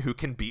someone who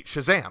can beat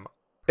Shazam.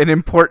 An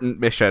important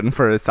mission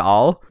for us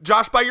all.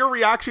 Josh, by your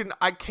reaction,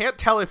 I can't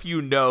tell if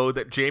you know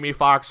that Jamie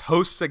Foxx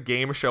hosts a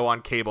game show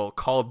on cable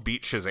called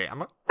Beat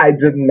Shazam. I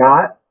did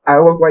not. I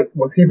was like,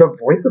 was he the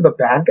voice of the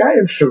bad guy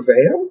in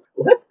Shazam?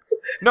 What?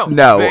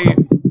 No.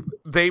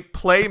 They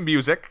play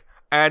music,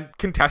 and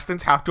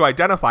contestants have to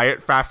identify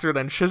it faster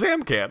than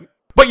Shazam can.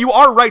 But you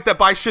are right that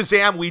by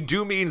Shazam, we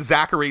do mean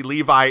Zachary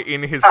Levi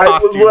in his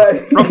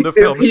costume from the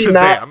film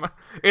Shazam.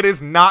 It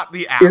is not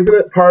the app. Isn't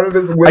it part of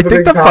his I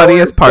think the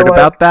funniest part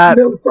about that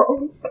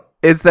songs?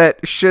 is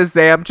that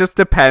Shazam just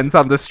depends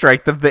on the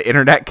strength of the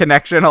internet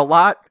connection a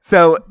lot.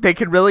 So they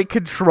can really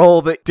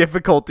control the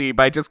difficulty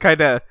by just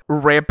kind of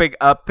ramping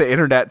up the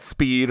internet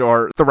speed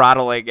or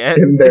throttling it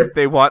if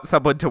they want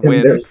someone to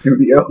win. In their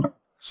studio.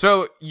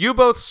 So you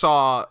both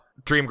saw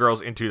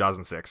Dreamgirls in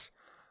 2006,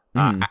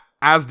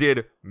 as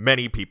did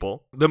many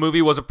people. The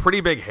movie was a pretty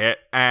big hit,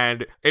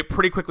 and it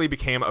pretty quickly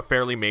became a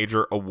fairly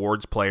major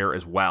awards player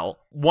as well.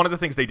 One of the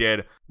things they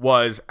did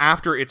was,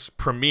 after its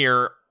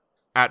premiere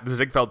at the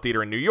Ziegfeld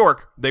Theater in New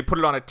York, they put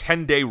it on a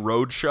 10-day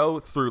road show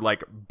through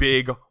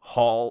big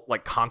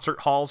concert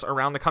halls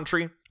around the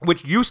country,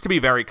 which used to be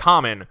very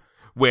common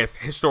with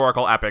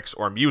historical epics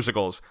or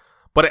musicals,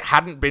 but it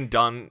hadn't been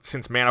done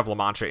since Man of La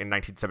Mancha in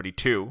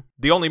 1972.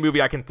 The only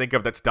movie I can think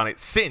of that's done it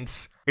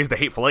since is The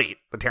Hateful Eight,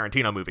 the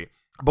Tarantino movie.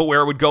 But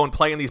where it would go and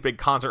play in these big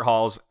concert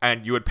halls,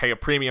 and you would pay a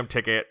premium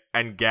ticket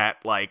and get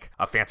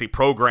a fancy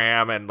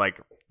program, and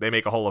they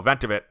make a whole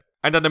event of it.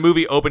 And then the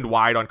movie opened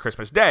wide on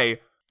Christmas Day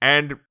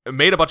and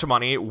made a bunch of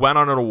money, went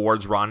on an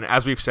awards run.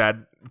 As we've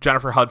said,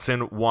 Jennifer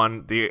Hudson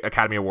won the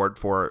Academy Award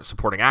for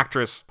Supporting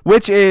Actress.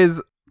 Which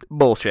is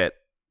bullshit.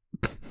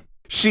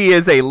 She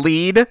is a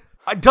lead.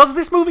 Does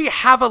this movie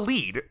have a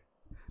lead?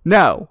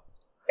 No.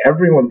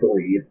 Everyone's a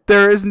lead.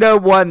 There is no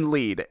one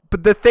lead.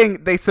 But the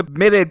thing, they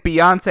submitted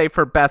Beyonce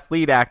for Best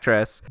Lead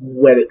Actress.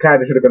 When it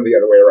kind of should have been the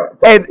other way around.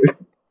 And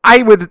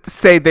I would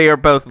say they are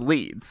both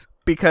leads,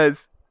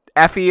 because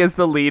Effie is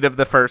the lead of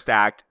the first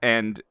act,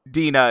 and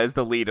Dina is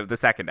the lead of the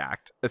second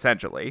act,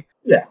 essentially.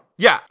 Yeah.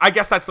 Yeah, I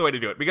guess that's the way to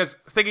do it, because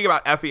thinking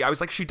about Effie, I was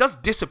like, she does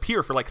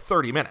disappear for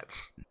 30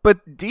 minutes.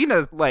 But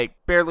Dina,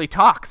 barely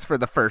talks for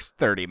the first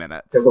 30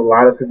 minutes. There's a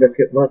lot of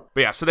significant looks.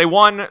 But yeah, so they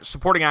won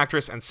Supporting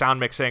Actress and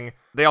Sound Mixing.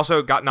 They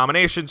also got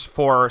nominations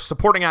for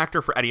Supporting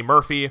Actor for Eddie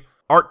Murphy,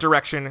 Art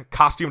Direction,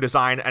 Costume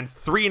Design, and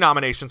 3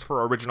 nominations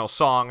for Original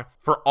Song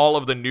for all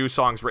of the new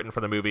songs written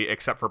for the movie,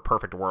 except for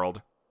Perfect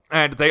World.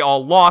 And they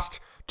all lost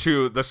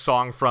to the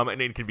song from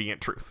An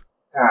Inconvenient Truth.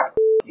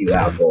 You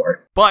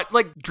outdoor. But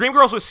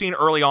Dreamgirls was seen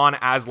early on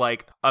as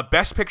a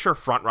Best Picture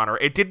frontrunner.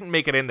 It didn't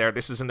make it in there.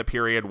 This is in the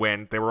period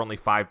when there were only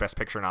 5 Best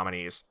Picture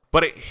nominees.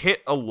 But it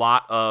hit a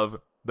lot of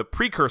the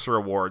precursor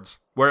awards,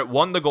 where it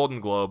won the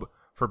Golden Globe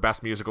for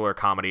Best Musical or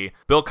Comedy.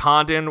 Bill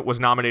Condon was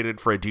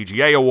nominated for a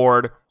DGA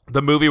award.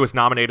 The movie was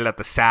nominated at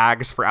the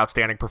SAGs for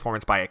Outstanding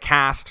Performance by a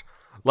Cast.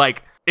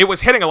 It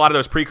was hitting a lot of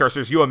those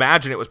precursors. You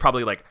imagine it was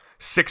probably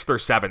 6th or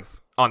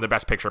 7th on the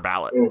Best Picture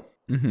ballot.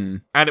 Mm-hmm.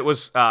 And it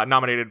was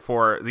nominated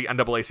for the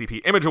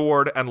NAACP Image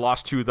Award and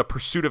lost to The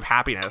Pursuit of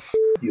Happiness,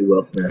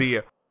 Will Smith.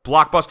 the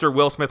blockbuster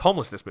Will Smith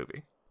homelessness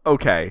movie.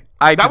 Okay.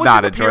 I did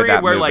not enjoy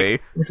that movie.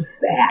 Which is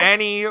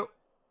sad.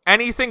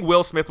 Anything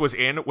Will Smith was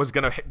in was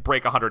going to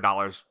break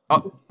 $100.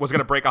 Was going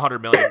to break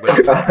 $100 million.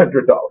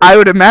 $100. I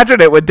would imagine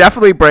it would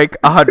definitely break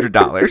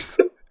 $100,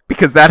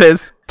 because that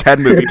is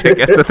 10 movie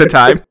tickets at the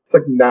time.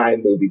 It's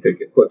 9 movie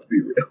tickets, let's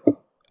be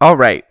real. All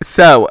right.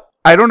 So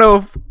I don't know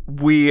if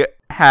we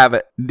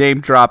have name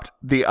dropped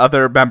the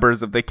other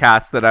members of the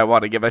cast that I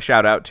want to give a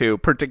shout out to,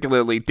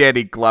 particularly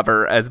Danny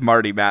Glover as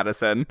Marty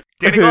Madison.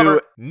 Danny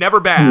Glover, never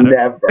bad.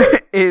 Never.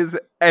 Is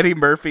Eddie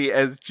Murphy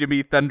as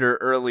Jimmy Thunder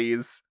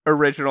Early's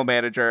original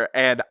manager,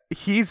 and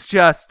he's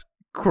just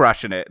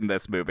crushing it in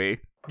this movie.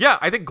 Yeah,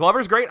 I think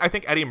Glover's great. I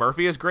think Eddie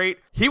Murphy is great.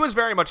 He was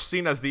very much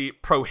seen as the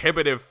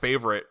prohibitive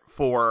favorite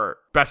for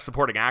Best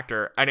Supporting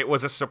Actor, and it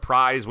was a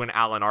surprise when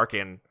Alan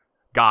Arkin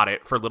got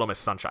it for Little Miss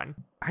Sunshine.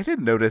 I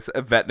didn't notice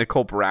Yvette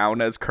Nicole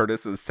Brown as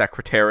Curtis's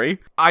secretary.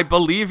 I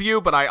believe you,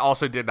 but I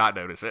also did not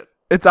notice it.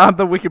 It's on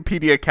the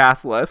Wikipedia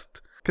cast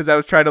list, because I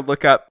was trying to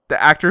look up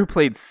the actor who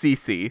played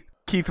Cece,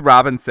 Keith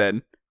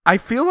Robinson. I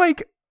feel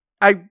like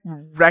I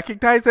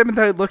recognize him, and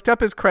then I looked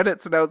up his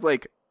credits, and I was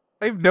like,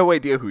 I have no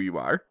idea who you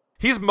are.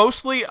 He's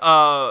mostly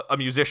a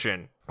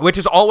musician, which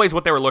is always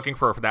what they were looking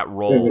for that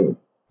role. Mm-hmm.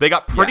 They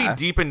got pretty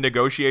deep in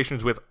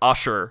negotiations with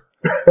Usher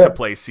to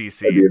play That'd be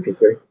CC,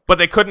 interesting. but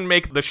they couldn't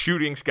make the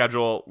shooting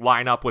schedule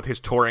line up with his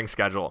touring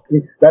schedule.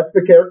 That's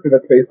the character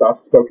that's based off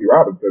Smokey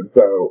Robinson,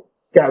 so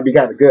gotta be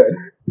kind of good.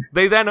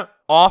 They then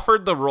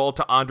offered the role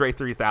to Andre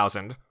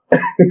 3000,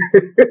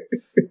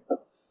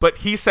 but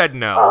he said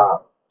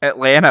no.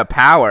 Atlanta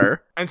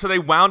Power. And so they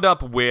wound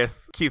up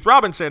with Keith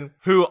Robinson,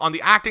 who on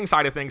the acting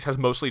side of things has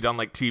mostly done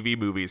like TV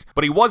movies,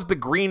 but he was the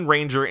Green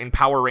Ranger in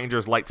Power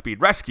Rangers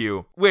Lightspeed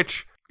Rescue,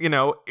 which, you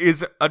know,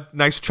 is a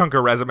nice chunk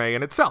of resume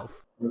in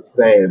itself. I'm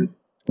saying,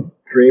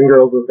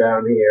 Dreamgirls is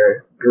down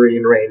here,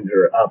 Green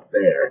Ranger up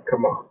there.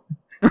 Come on.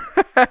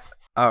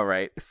 All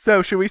right.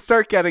 So should we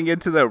start getting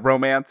into the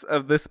romance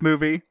of this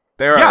movie?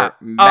 There Yeah, are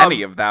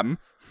many of them.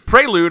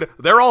 Prelude,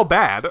 they're all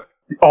bad.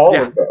 All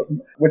Yeah. of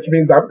them. Which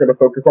means I'm going to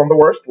focus on the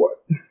worst one.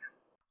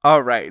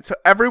 All right. So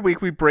every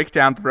week we break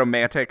down the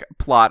romantic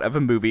plot of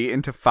a movie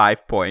into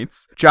 5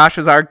 points. Josh,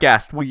 as our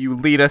guest, will you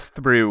lead us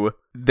through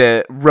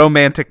the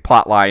romantic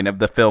plotline of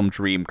the film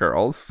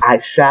Dreamgirls? I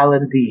shall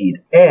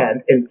indeed.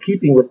 And in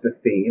keeping with the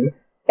theme,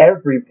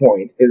 every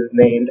point is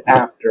named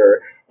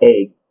after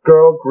a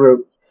girl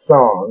group's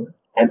song.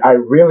 And I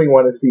really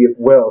want to see if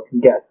Will can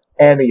guess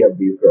any of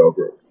these girl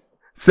groups.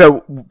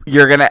 So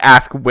you're going to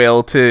ask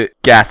Will to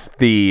guess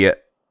the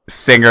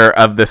singer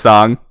of the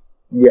song?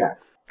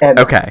 Yes. And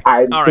Okay.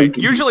 I'm All right.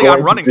 thinking Usually he's I'm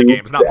going running to the do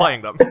games, not that.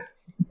 playing them.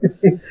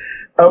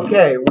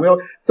 Okay, Will.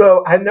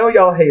 So I know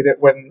y'all hate it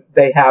when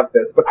they have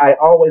this, but I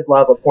always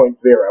love a point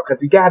zero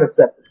because you got to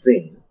set the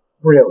scene,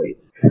 really.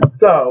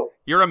 So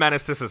You're a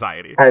menace to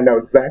society. I know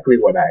exactly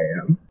what I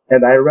am,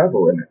 and I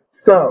revel in it.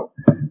 So,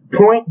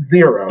 point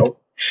zero.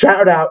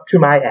 Shout out to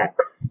my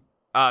ex.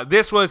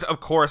 This was, of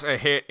course, a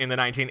hit in the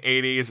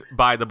 1980s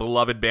by the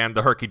beloved band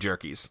The Herky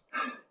Jerkies.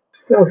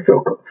 So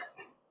close.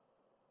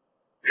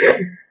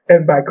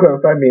 And by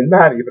close, I mean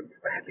not even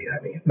slightly.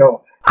 I mean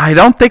no. I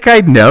don't think I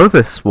know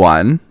this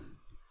one.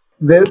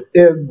 This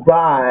is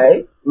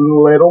by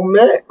Little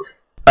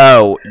Mix.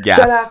 Oh, Shout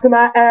out yes. to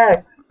my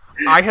ex.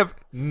 I have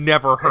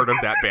never heard of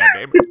that band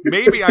name.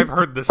 Maybe I've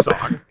heard this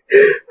song.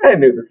 I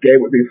knew this game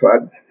would be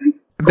fun.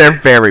 They're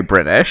very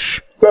British.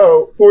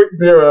 So, point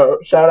zero,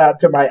 shout out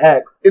to my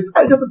ex.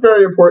 I guess it's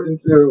very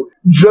important to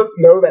just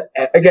know that,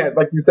 again,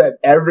 like you said,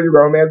 every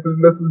romance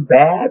in this is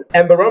bad.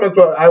 And the romance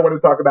one I want to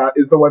talk about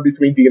is the one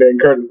between Dina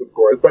and Curtis, of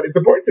course. But it's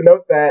important to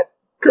note that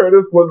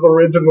Curtis was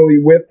originally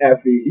with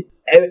Effie.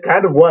 And it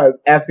kind of was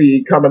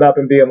Effie coming up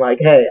and being like,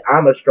 hey,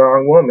 I'm a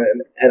strong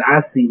woman, and I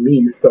see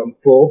me some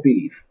full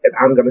beef, and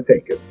I'm going to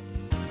take it.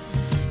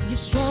 You're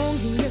strong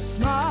and you're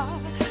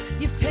smart.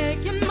 You've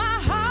taken my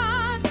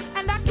heart,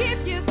 and I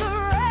give you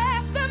the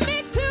rest of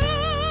me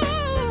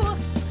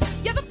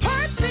too. You're the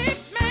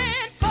perfect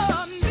man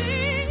for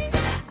me.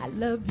 I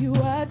love you,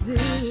 I do.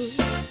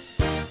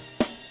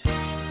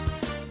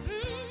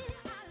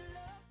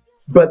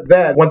 But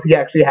then, once he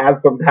actually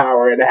has some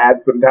power and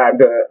has some time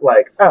to,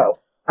 like, oh,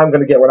 I'm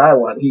going to get what I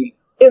want, he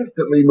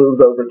instantly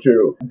moves over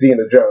to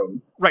Dina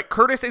Jones. Right,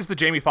 Curtis is the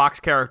Jamie Foxx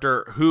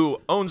character who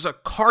owns a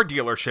car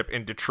dealership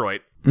in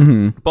Detroit,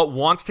 but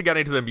wants to get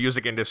into the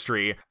music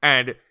industry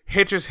and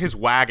hitches his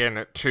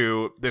wagon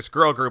to this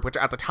girl group, which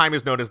at the time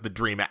is known as the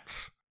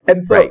Dreamettes.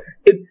 And so Right.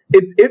 it's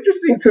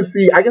interesting to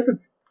see. I guess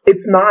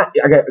it's not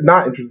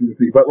not interesting to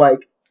see, but like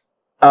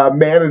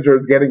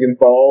managers getting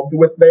involved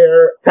with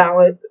their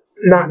talent,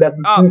 not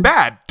necessarily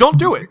Bad. Don't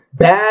do it.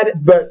 bad,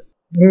 but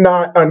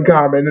not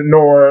uncommon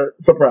nor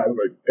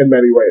surprising in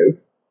many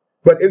ways.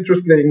 But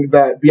interesting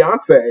that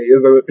Beyonce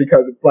is in it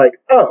because it's like,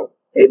 oh,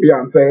 hey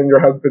Beyonce and your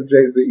husband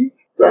Jay-Z,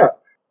 what's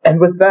up? And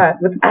with that,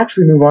 let's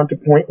actually move on to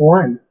point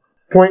one.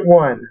 Point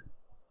one,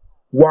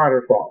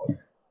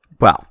 waterfalls.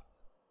 Well,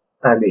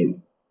 I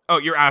mean, Oh,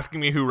 you're asking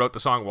me who wrote the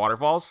song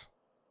Waterfalls?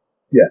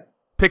 yes,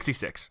 Pixie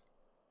Sticks.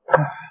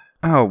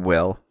 oh,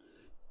 Will.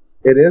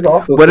 it is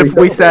also. What three if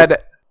we syllables.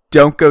 said,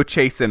 don't go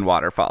chasing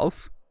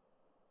waterfalls?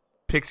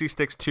 Pixie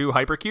Sticks 2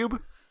 Hypercube?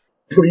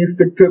 Please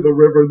stick to the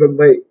rivers and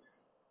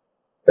lakes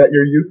that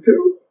you're used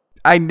to?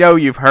 I know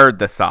you've heard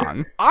the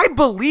song. I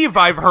believe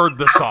I've heard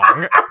the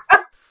song,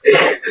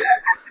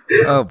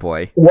 Oh,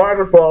 boy.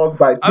 Waterfalls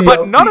by TLC.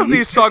 but none of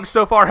these songs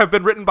so far have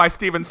been written by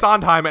Stephen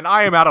Sondheim, and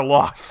I am at a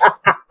loss.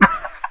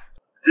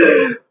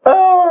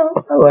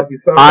 love you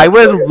so much. I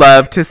would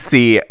love to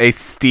see a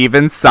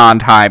Stephen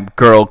Sondheim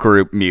girl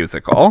group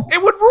musical.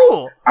 It would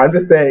rule. I'm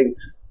just saying,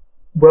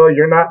 Will,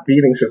 you're not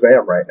beating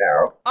Shazam right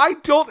now. I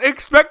don't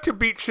expect to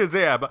beat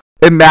Shazam.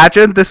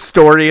 Imagine the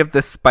story of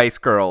the Spice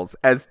Girls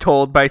as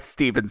told by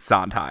Stephen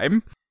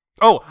Sondheim.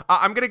 Oh,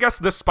 I'm going to guess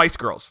the Spice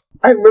Girls.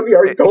 I literally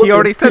already told you. He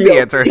already said TLC. the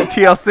answer. It's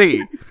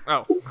TLC.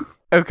 Oh.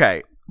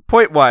 Okay.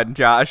 Point 1,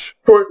 Josh.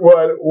 Point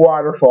 1,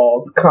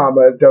 waterfalls,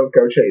 comma, don't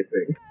go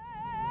chasing.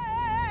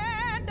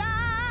 And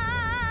I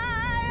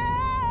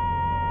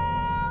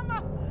am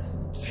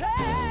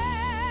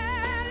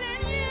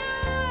telling you,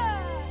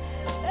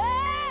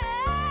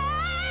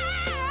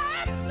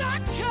 I'm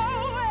not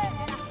going.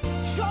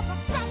 You're the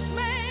best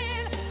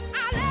man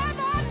I'll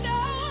ever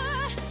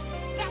know.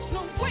 There's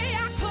no way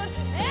I could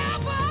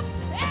ever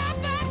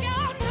go.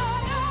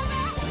 No,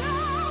 there's no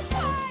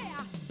way.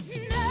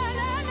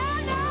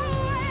 No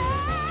way.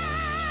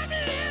 I'm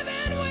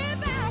living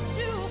without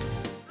you.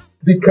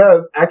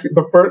 Because actually,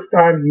 the first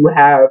time you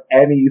have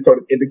any sort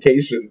of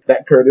indication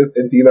that Curtis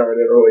and Dina are in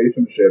a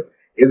relationship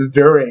is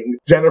during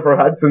Jennifer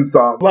Hudson's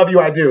song, Love You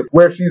I Do,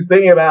 where she's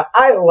singing about,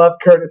 I love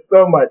Curtis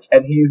so much,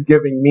 and he's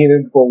giving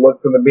meaningful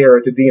looks in the mirror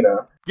to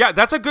Dina. Yeah,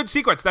 that's a good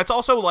sequence. That's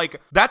also,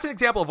 like, that's an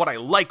example of what I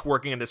like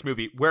working in this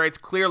movie, where it's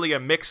clearly a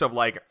mix of,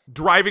 like,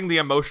 driving the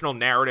emotional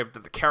narrative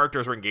that the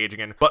characters are engaging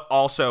in, but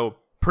also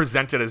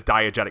presented as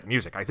diegetic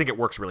music. I think it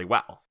works really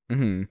well.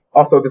 Mm-hmm.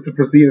 Also, this is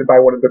preceded by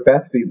one of the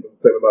best scenes in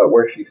cinema,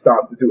 where she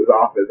stomps into his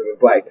office and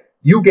is like,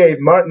 you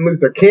gave Martin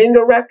Luther King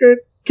a record?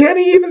 Can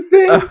he even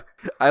sing?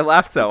 I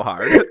laughed so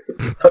hard.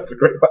 Such a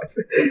great line.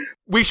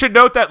 We should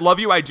note that Love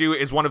You I Do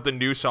is one of the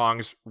new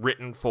songs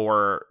written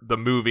for the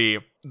movie.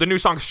 The new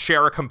songs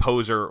share a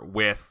composer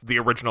with the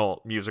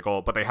original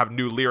musical, but they have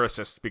new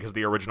lyricists because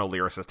the original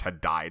lyricist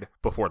had died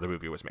before the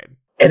movie was made.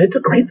 And it's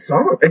a great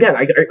song. Again,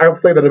 I'll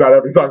say that about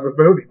every song in this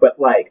movie, but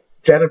like,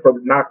 Jennifer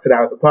knocks it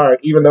out of the park,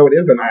 even though it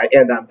isn't,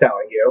 and I'm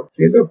telling you.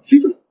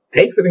 She just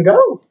takes it and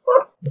goes.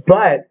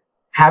 But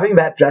having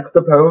that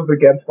juxtaposed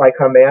against like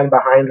her man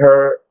behind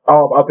her,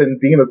 all up in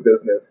Dina's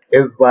business,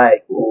 is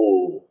like,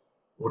 ooh,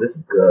 this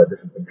is good.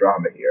 This is some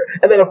drama here.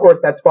 And then, of course,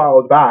 that's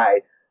followed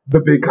by the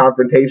big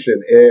confrontation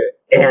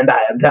And I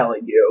Am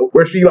Telling You,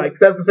 where she like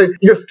says the thing,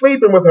 you're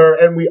sleeping with her,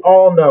 and we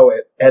all know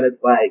it. And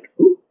it's like,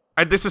 ooh.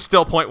 And this is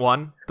still point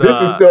 1? This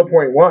is still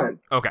point 1.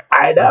 Okay.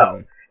 I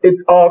know.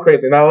 It's all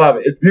crazy, and I love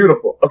it. It's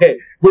beautiful. Okay,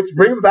 which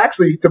brings us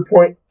actually to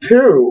point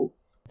 2,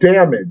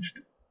 Damaged.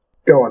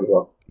 Go on,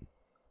 Will.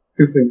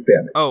 Who sings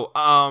Damaged?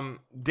 Oh,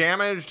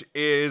 Damaged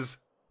is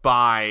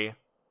by...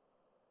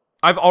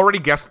 I've already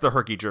guessed the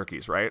Herky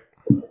Jerkies, right?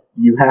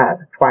 You have,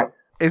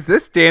 twice. Is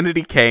this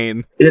Danity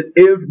Kane? It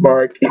is,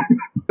 Mark.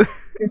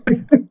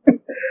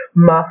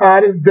 My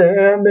heart is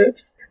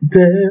damaged,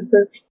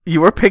 damaged.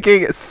 You were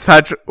picking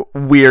such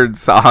weird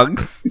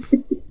songs.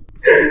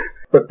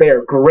 But they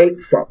are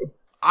great songs.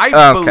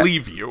 I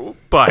believe you,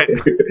 but...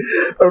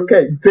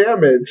 Okay,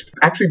 Damaged.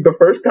 Actually, the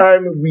first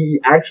time we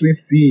actually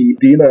see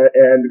Dina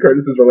and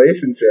Curtis's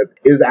relationship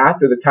is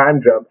after the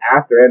time jump,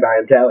 after And I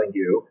Am Telling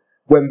You,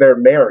 when they're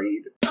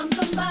married. I'm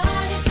somebody,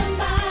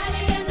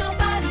 and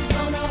nobody's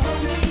gonna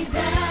hold me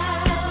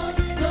down.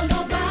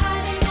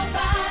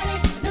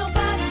 No,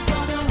 nobody's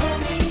gonna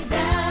hold me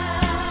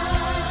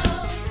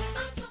down.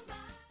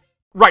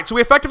 Right, so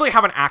we effectively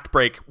have an act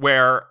break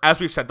where, as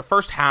we've said, the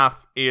first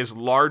half is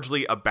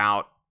largely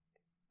about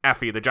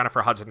Effie, the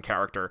Jennifer Hudson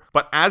character.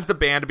 But as the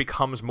band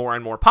becomes more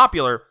and more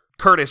popular,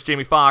 Curtis,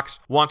 Jamie Foxx,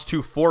 wants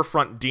to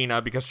forefront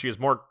Dina because she is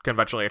more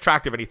conventionally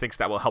attractive and he thinks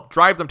that will help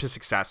drive them to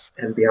success.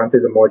 And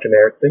Beyonce's a more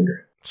generic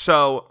singer.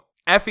 So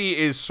Effie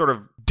is sort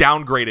of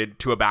downgraded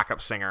to a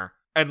backup singer.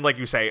 And like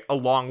you say,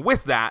 along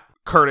with that,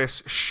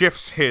 Curtis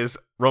shifts his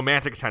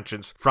romantic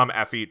attentions from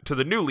Effie to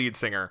the new lead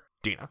singer,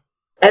 Dina.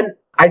 And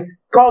I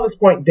call this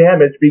point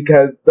Damaged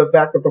because the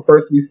fact that the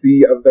first we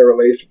see of their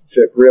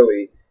relationship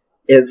really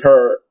is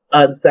her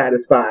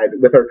unsatisfied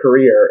with her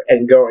career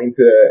and going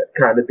to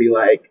kind of be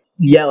like,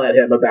 yell at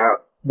him about,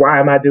 why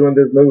am I doing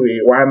this movie?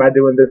 Why am I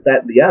doing this,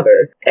 that, and the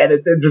other? And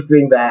it's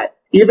interesting that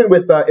even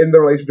with in the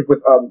relationship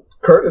with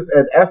Curtis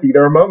and Effie,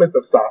 there are moments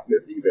of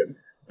softness even.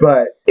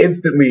 But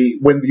instantly,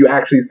 when you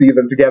actually see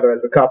them together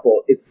as a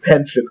couple, it's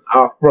tension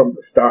off from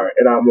the start.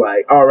 And I'm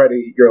like,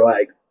 already, you're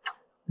like,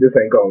 this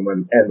ain't going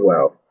to end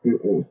well.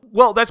 Mm-mm.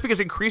 Well, that's because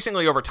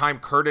increasingly over time,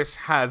 Curtis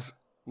has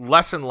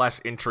less and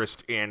less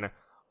interest in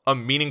a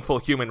meaningful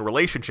human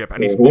relationship,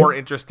 and he's more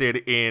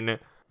interested in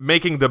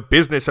making the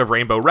business of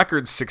Rainbow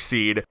Records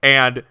succeed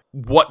and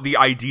what the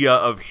idea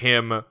of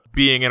him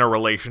being in a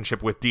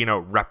relationship with Dina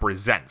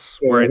represents,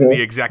 where it's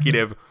the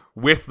executive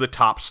with the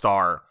top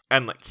star,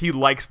 and like he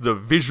likes the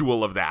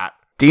visual of that.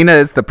 Dina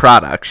is the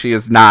product. She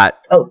is not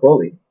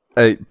Fully.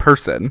 a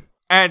person.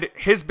 And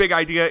his big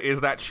idea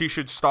is that she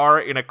should star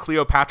in a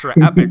Cleopatra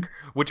epic,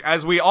 which,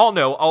 as we all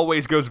know,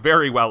 always goes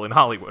very well in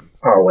Hollywood.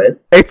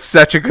 Always. It's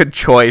such a good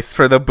choice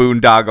for the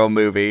Boondoggle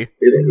movie.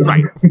 It is.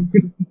 Right.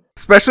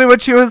 Especially when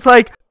she was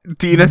like,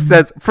 Dina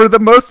says, for the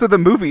most of the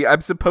movie,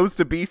 I'm supposed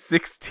to be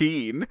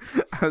 16.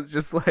 I was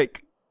just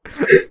like...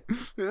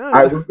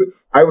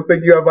 I was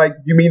thinking of, like,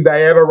 you mean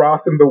Diana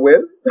Ross in The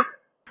Wiz?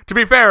 To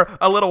be fair,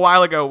 a little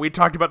while ago, we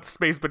talked about The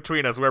Space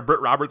Between Us, where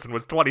Britt Robertson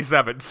was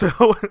 27, so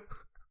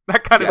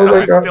that kind of Oh my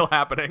stuff is God. still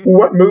happening.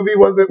 What movie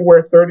was it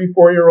where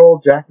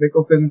 34-year-old Jack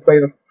Nicholson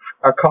played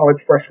a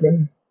college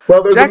freshman?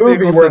 Well, there's Jack a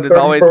movie Nicholson where has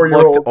always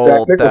 34-year-old looked Jack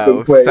old, Nicholson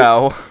though, played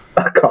so...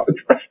 a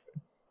college freshman.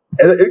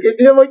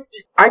 And like,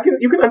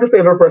 you can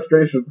understand her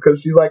frustrations because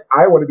she's like,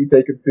 I want to be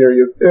taken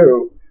serious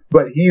too,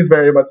 but he's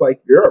very much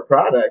like, you're a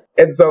product.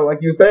 And so, like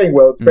you're saying,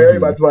 well, it's very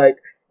much like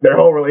their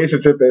whole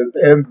relationship is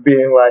him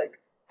being like,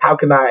 how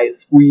can I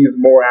squeeze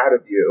more out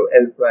of you?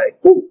 And it's like,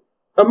 ooh,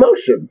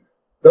 emotions.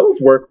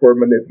 Those work for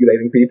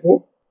manipulating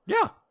people.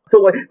 Yeah.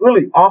 So, like,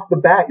 really, off the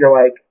bat, you're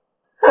like,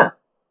 huh,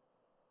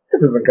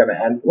 this isn't going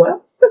to end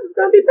well. This is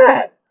going to be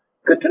bad.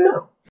 Good to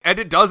know. And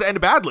it does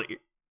end badly.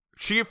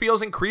 She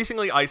feels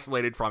increasingly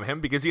isolated from him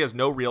because he has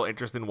no real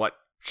interest in what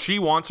she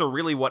wants or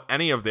really what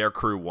any of their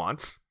crew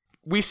wants.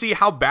 We see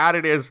how bad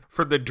it is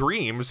for the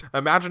Dreams.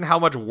 Imagine how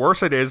much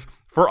worse it is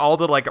for all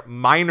the, like,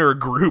 minor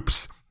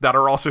groups that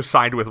are also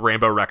signed with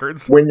Rainbow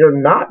Records. When you're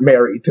not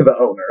married to the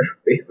owner,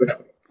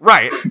 basically.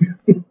 Right.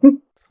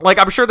 Like,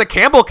 I'm sure the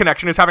Campbell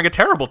connection is having a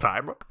terrible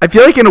time. I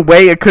feel like in a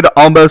way it could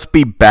almost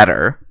be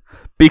better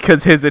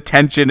because his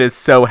attention is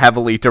so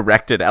heavily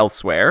directed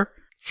elsewhere.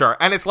 Sure.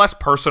 And it's less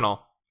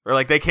personal. Or,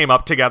 like, they came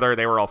up together,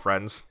 they were all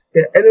friends.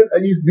 Yeah, and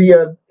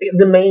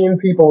the main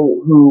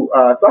people who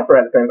suffer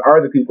at the time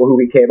are the people who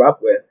he came up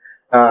with.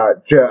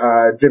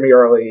 Jimmy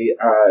Early,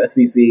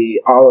 CeCe,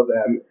 all of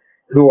them,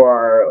 who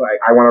are like,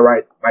 I want to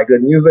write my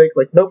good music.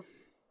 Like, nope.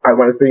 I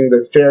want to sing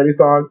this charity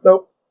song.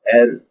 Nope.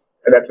 And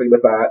eventually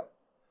with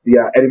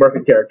the Eddie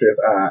Murphy character's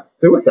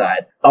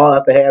suicide, all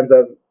at the hands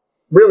of,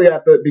 really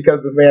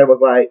because this man was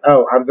like,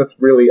 oh, I'm just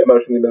really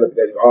emotionally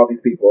manipulating all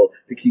these people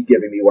to keep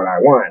giving me what I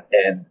want.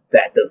 And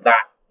that does not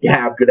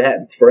have good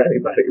ends for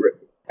anybody,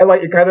 really. And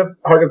like, it kind of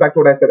harkens back to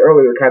what I said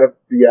earlier, kind of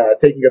the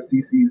taking of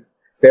CeCe's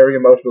very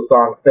emotional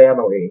song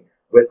Family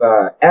with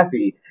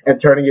Effie and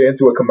turning it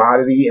into a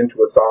commodity,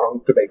 into a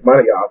song to make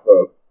money off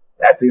of.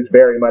 That seems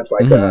very much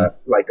like a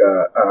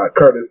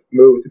Curtis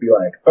move to be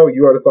like, oh,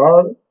 you wrote a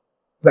song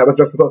that was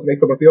just supposed to make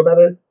someone feel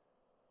better?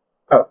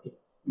 Oh, just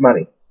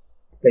money.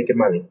 Making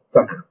money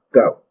somehow.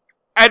 Go.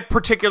 And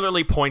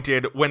particularly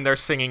pointed when they're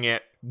singing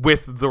it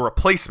with the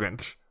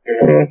replacement.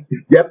 Mm-hmm.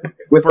 Yep.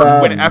 With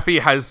when Effie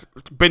has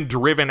been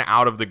driven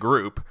out of the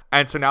group.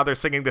 And so now they're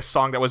singing this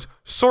song that was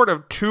sort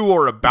of to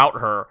or about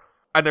her.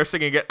 And they're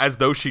singing it as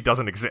though she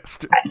doesn't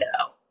exist. I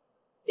know.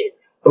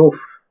 It's oof.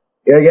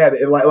 Yeah, again,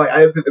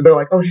 they're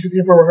like, oh, she's just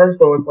here for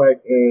rehearsal. It's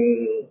like,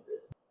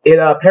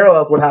 it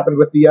parallels what happened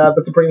with the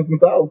Supremes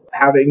themselves,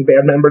 having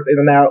band members in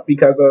and out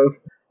because of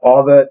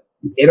all the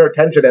inner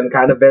tension and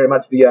kind of very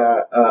much the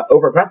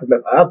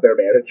over-aggressiveness of their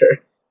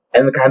manager,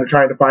 and the kind of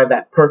trying to find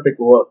that perfect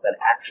look that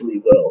actually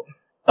will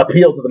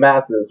appeal to the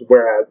masses,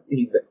 whereas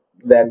he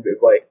then is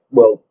like,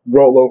 will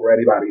roll over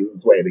anybody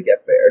who's way to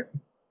get there.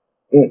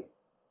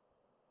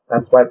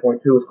 That's why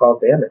point 2 is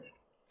called Damaged.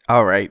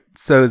 All right.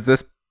 So is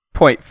this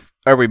point...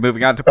 Are we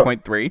moving on to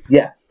point 3?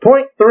 Yes.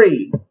 Point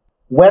 3.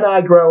 When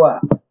I Grow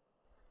Up.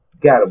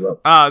 Got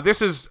him.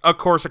 This is, of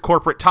course, a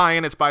corporate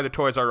tie-in. It's by the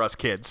Toys R Us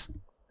kids.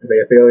 Are they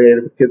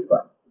affiliated with Kids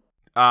Bop?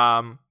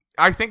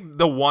 I think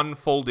the one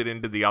folded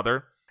into the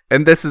other.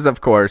 And this is,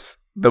 of course,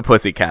 the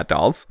Pussycat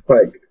Dolls.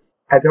 Like,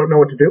 I don't know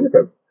what to do with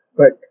them.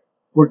 Like,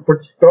 we're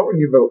just throwing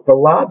you the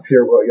lobs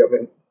here, William,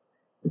 and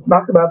just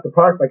knock them out the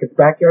park like it's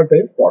backyard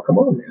baseball. Come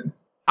on, man.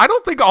 I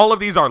don't think all of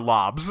these are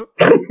lobs.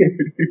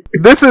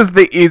 This is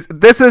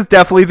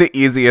definitely the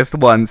easiest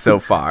one so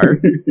far.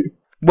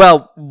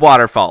 Well,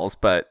 waterfalls,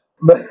 but...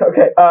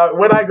 Okay,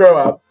 When I Grow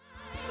Up.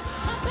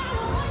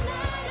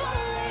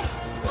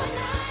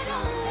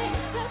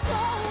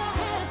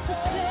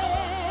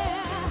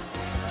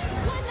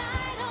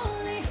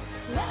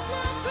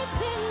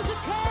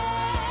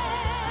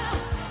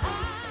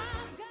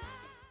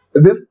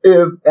 This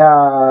is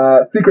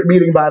a secret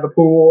meeting by the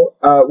pool,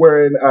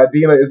 wherein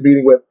Dina is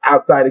meeting with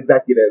outside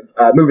executives,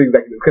 movie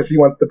executives, because she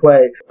wants to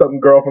play some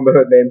girl from the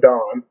hood named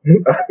Dawn.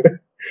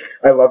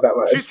 I love that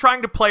line. She's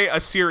trying to play a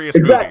serious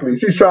Exactly. movie.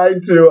 She's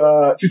trying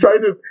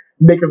to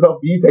make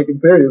herself be taken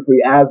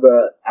seriously as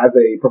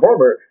a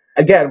performer.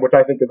 Again, which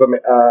I think is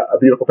a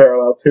beautiful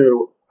parallel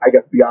to, I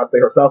guess,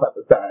 Beyonce herself at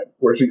this time,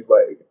 where she's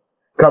like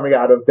coming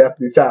out of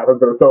Destiny's Child, has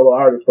been a solo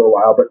artist for a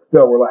while, but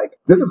still we're like,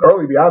 this is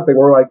early Beyonce.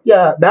 We're like,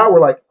 yeah, now we're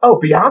like, oh,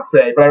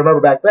 Beyonce. But I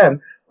remember back then,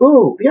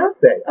 ooh,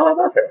 Beyonce. Oh, I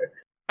love her.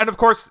 And of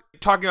course,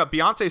 talking about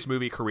Beyonce's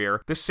movie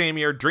career, the same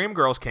year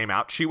Dreamgirls came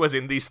out, she was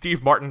in the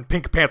Steve Martin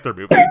Pink Panther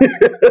movie.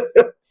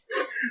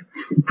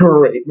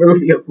 Great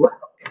movie as well.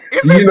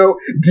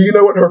 Do you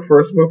know what her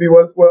first movie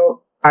was,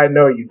 Will? I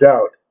know you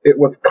don't. It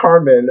was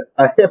Carmen,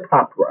 a hip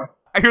opera.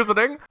 Here's the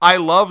thing. I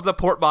love the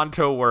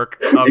portmanteau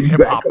work of hip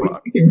opera.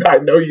 I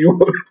know you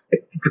would.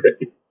 It's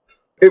great.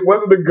 It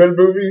wasn't a good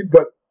movie,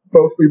 but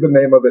mostly the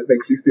name of it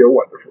makes you feel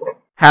wonderful.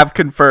 Have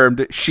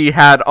confirmed she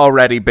had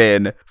already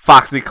been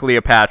Foxy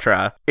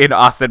Cleopatra in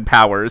Austin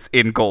Powers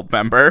in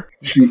Goldmember.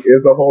 She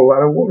is a whole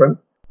lot of woman.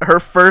 Her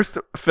first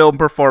film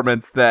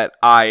performance that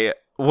I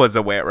was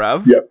aware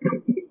of. Yep.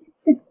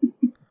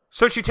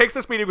 So she takes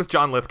this meeting with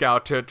John Lithgow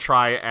to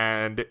try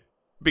and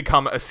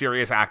become a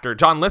serious actor.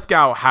 John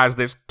Lithgow has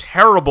this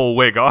terrible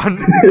wig on.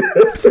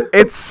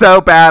 It's so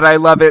bad. I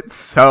love it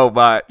so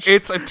much.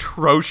 It's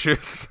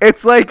atrocious.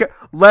 It's like,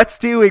 let's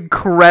do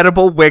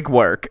incredible wig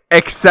work,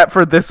 except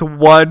for this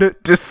one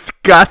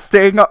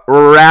disgusting,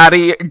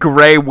 ratty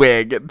gray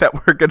wig that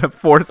we're going to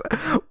force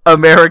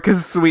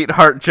America's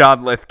sweetheart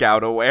John Lithgow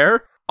to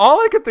wear. All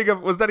I could think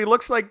of was that he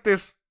looks like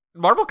this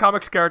Marvel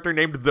Comics character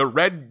named the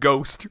Red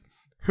Ghost,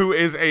 who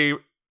is a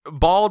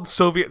bald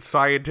Soviet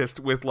scientist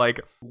with like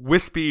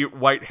wispy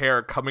white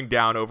hair coming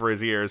down over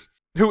his ears,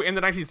 who in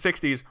the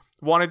 1960s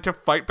wanted to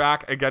fight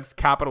back against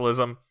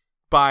capitalism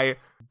by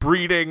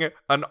breeding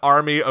an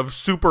army of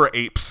super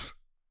apes.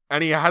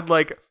 And he had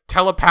like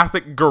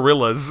telepathic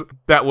gorillas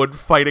that would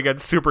fight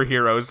against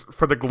superheroes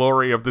for the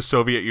glory of the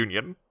Soviet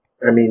Union.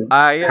 I mean,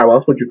 how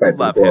else would you fight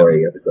for the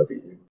glory of the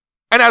Soviet Union?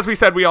 And as we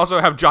said, we also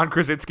have John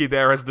Krasinski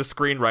there as the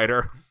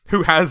screenwriter,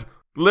 who has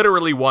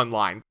literally one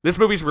line. This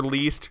movie's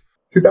released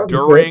 2006?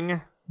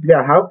 during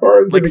how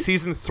far is like it?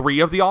 season 3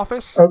 of The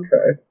Office. Okay.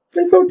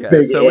 And so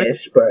it's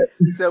big-ish, but...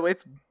 So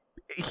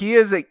he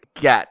is a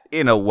get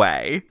in a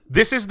way.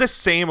 This is the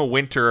same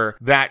winter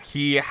that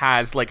he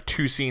has like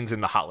 2 scenes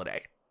in The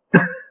Holiday.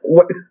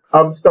 What?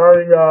 I'm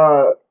starring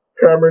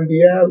Cameron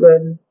Diaz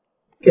and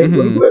Kate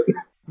Winslet.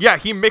 Yeah,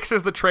 he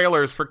mixes the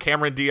trailers for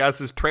Cameron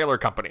Diaz's trailer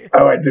company.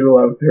 Oh, I do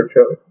love their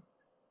trailer.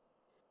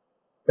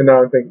 And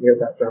now I'm thinking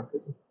about John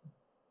Krasinski.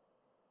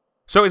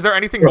 So is there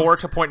anything more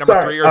to point number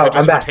 3, or is it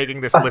just for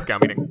taking this Lithgow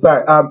meeting?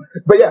 Sorry.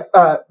 But yes,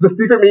 the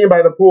secret meeting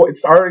by the pool,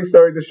 it's already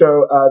starting to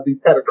show these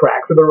kind of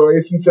cracks in the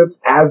relationships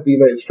as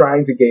Dina is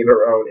trying to gain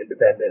her own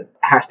independence.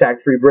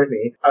 # free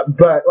Britney.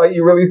 But like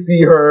you really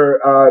see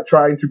her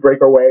trying to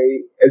break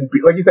away and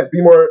be, like you said,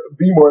 be more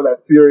that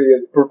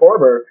serious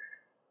performer.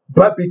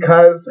 But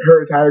because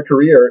her entire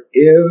career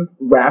is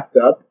wrapped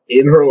up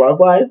in her love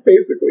life,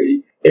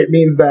 basically, it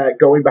means that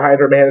going behind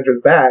her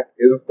manager's back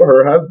is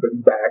her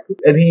husband's back.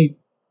 And he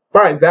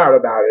finds out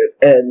about it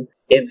and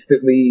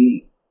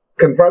instantly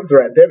confronts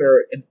her at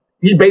dinner. And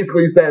he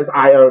basically says,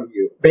 I own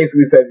you.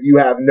 Basically says, you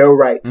have no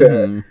right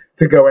to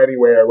go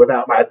anywhere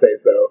without my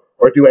say-so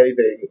or do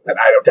anything that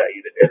I don't tell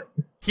you to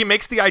do. He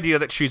makes the idea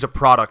that she's a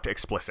product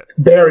explicit.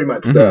 Very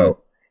much so.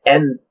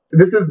 And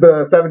this is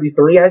the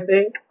 73, I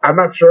think. I'm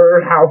not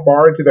sure how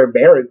far into their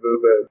marriage this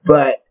is,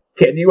 but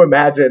can you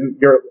imagine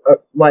you're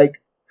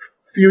like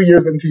few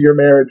years into your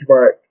marriage,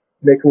 Mark,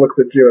 Nick looks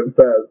at you and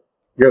says,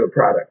 you're the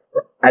product.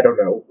 I don't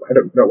know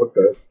what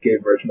the gay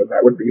version of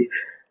that would be,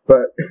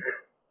 but...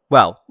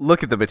 Well,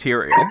 look at the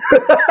material.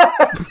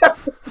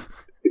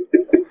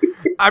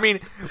 I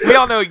mean, we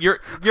all know you're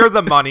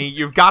the money.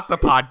 You've got the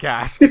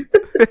podcast.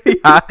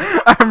 Yeah,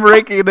 I'm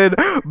raking in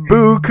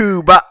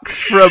buku bucks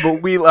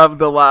from We Love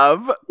the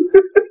Love.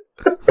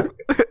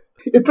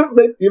 It just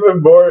makes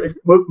even more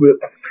explicit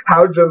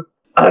how just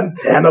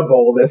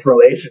untenable this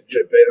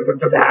relationship is,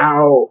 and just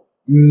how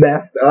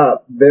messed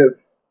up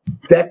this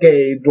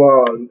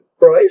decades-long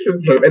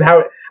relationship, and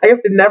how I guess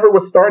it never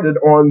was started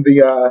on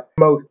the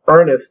most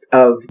earnest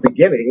of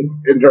beginnings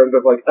in terms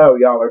of like, oh,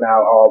 y'all are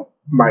now all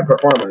my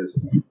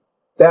performers.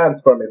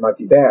 Dance for me,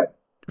 monkey, dance.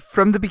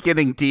 From the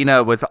beginning,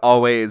 Dina was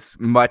always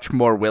much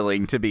more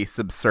willing to be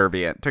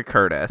subservient to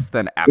Curtis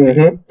than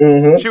Effie.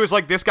 She was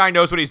like, this guy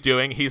knows what he's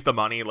doing. He's the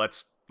money.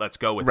 Let's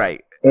go with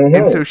right. it.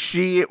 And so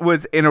she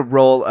was in a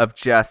role of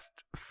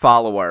just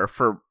follower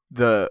for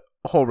the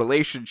whole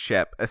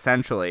relationship,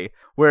 essentially.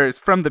 Whereas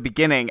from the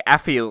beginning,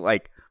 Effie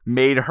like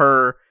made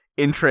her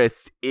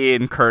interest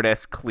in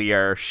Curtis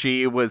clear.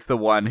 She was the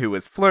one who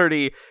was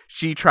flirty.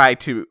 She tried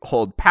to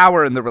hold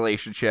power in the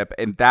relationship,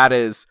 and that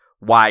is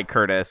why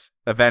Curtis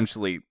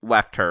eventually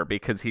left her,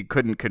 because he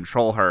couldn't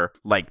control her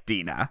like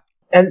Dina.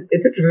 And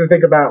it's interesting to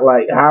think about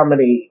like how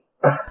many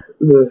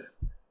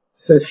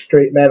cis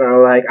straight men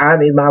are like, I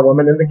need my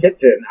woman in the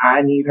kitchen.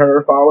 I need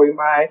her following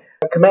my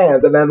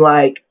commands. And then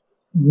like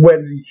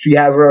when she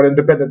has her own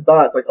independent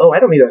thoughts, like, oh,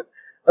 I don't need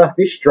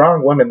these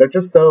strong women. They're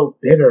just so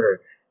bitter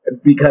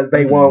because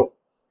they won't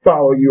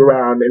follow you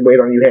around and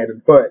wait on you hand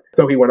and foot.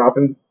 So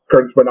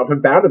Curtis went off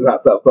and found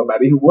himself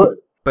somebody who would.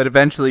 But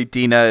eventually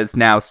Dina is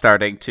now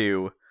starting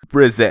to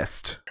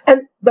resist.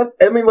 And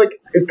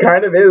it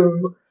kind of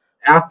is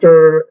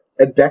after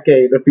a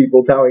decade of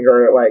people telling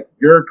her, like,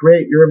 you're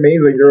great, you're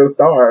amazing, you're a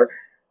star,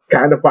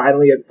 kind of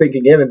finally it's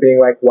sinking in and being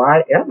like,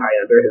 why am I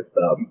under his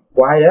thumb?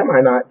 Why am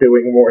I not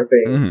doing more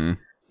things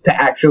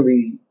to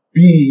actually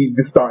be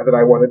the star that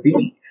I want to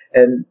be?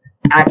 And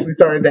actually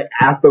starting to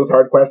ask those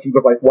hard questions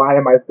of, like, why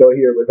am I still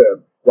here with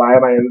him? Why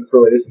am I in this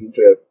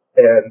relationship?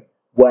 And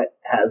what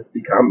has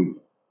become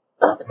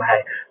of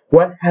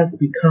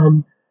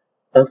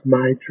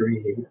my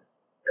dream,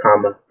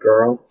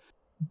 girl?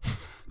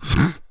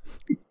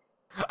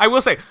 I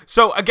will say,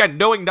 so again,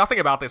 knowing nothing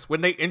about this,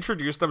 when they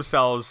introduced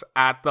themselves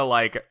at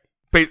the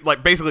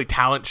basically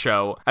talent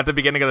show at the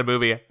beginning of the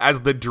movie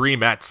as the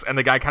Dreamettes, and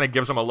the guy kind of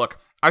gives them a look,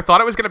 I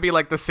thought it was going to be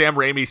like the Sam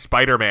Raimi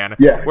Spider-Man,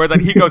 where then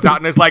he goes out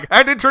and is like,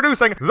 and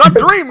introducing the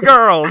Dream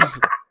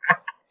Girls.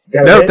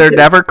 Gotta No, make they're it.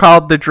 never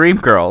called the Dream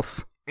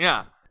Girls.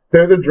 Yeah.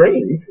 They're the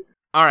dreams.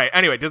 All right.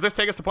 Anyway, does this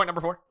take us to point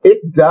number 4?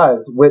 It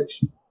does,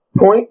 which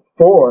point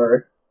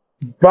 4,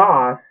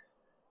 boss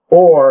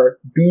or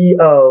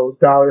B-O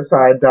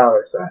 $sign.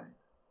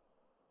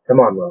 Come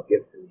on, Will,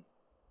 give it to me.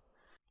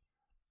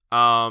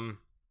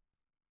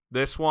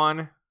 This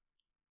one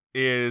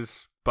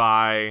is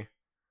by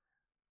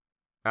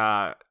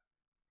I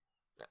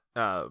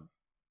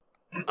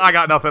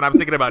got nothing. I'm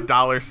thinking about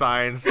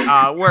 $signs.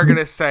 We're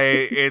gonna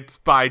say it's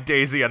by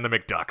Daisy and the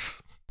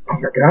McDucks. Oh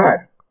my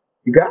god.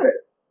 You got it.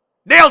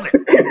 Nailed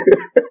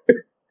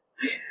it!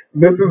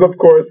 This is, of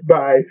course,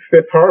 by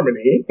Fifth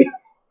Harmony.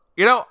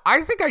 You know,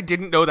 I think I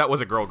didn't know that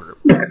was a girl group.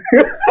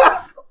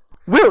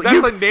 Will, you've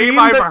That's a name seen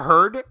I've the-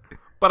 heard,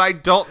 but I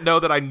don't know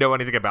that I know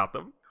anything about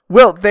them.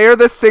 Will, they're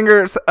the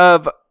singers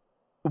of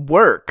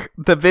Work,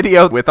 the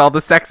video with all the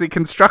sexy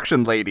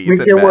construction ladies. We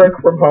and can men. work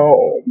from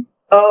home.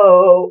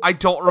 Oh, I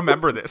don't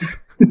remember this.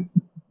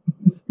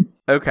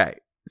 Okay,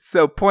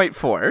 so point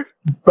 4.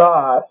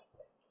 boss.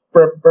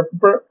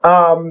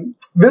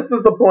 This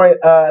is the point,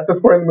 at this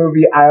point in the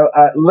movie,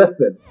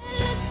 listen.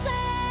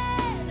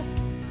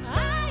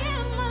 I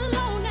am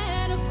alone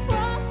at a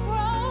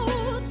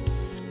crossroads.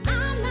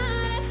 I'm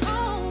not at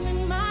home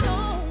in my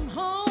own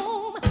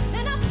home.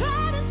 And I've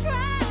tried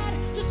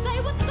to say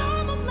what's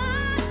on my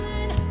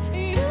mind.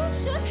 You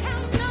should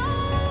have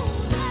known.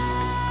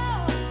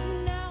 Oh,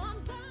 now I'm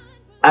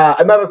done.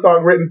 Another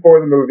song written for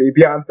the movie,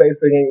 Beyonce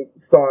singing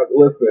song,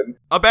 Listen.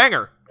 A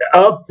banger.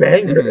 A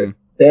banger. Mhm.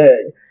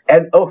 Dang.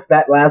 And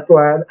that last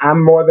line,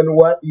 I'm more than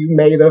what you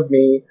made of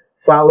me.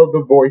 Follow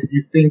the voice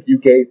you think you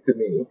gave to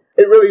me.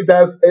 It really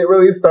does. It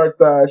really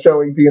starts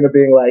showing Dina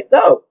being like,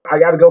 no, I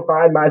gotta go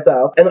find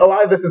myself. And a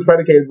lot of this is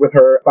predicated with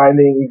her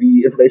finding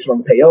the information on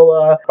the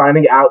payola,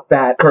 finding out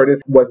that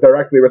Curtis was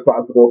directly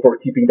responsible for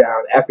keeping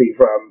down Effie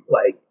from,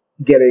 like,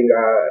 getting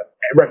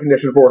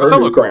recognition for her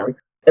solo new career. song.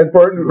 And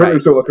for her new Right.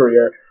 solo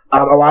career.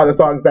 A lot of the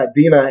songs that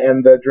Dina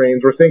and the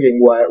Dreams were singing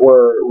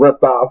were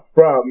ripped off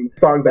from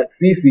songs that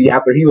Cece,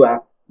 after he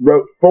left,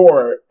 wrote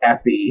for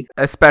Effie.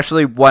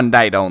 Especially One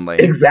Night Only,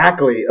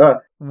 Exactly.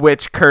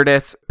 which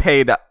Curtis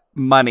paid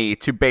money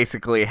to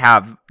basically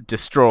have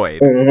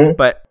destroyed. Mhm.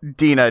 But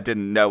Dina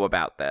didn't know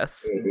about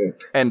this. Mhm.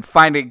 And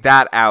finding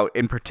that out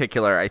in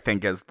particular, I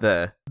think, is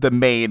the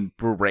main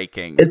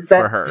breaking It's for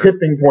that her.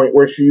 tipping point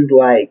where she's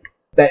like,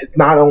 that it's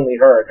not only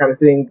her, kind of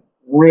seeing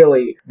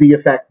really the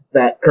effect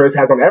that Curtis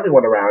has on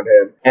everyone around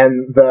him,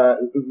 and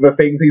the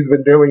things he's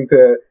been doing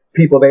to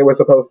people they were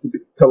supposed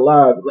to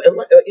love. And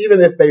even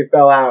if they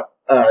fell out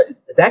a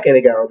decade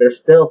ago, there's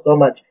still so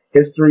much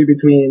history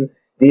between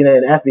Dina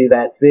and Effie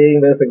that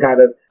seeing this and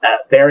kind of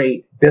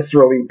very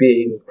viscerally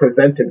being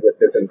presented with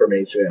this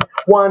information.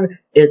 One,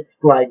 it's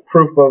like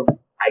proof of,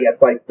 I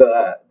guess, like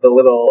the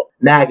little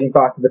nagging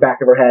thoughts in the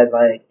back of her head,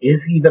 like,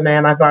 is he the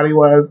man I thought he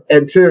was?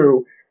 And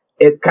two,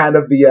 it's kind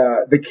of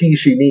the key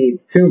she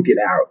needs to get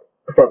out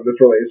from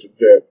this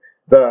relationship.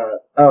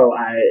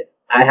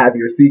 I have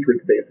your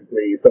secrets,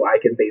 basically, so I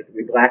can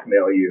basically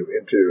blackmail you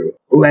into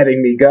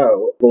letting me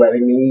go,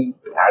 letting me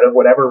out of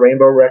whatever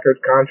Rainbow Records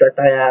contract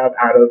I have,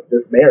 out of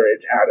this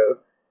marriage, out of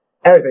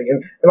everything.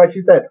 And like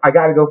she said, I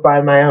gotta go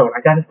find my own. I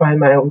gotta find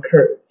my own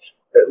courage.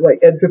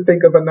 And to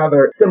think of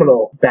another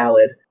seminal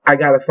ballad, I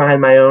gotta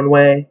find my own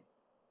way.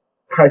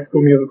 High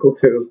School Musical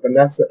 2,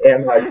 Vanessa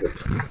and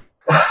Hudgens.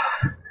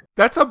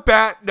 That's a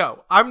bad... No,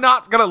 I'm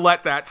not gonna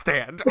let that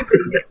stand.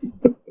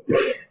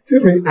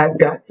 Excuse me, I've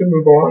got to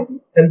move on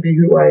and be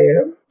who I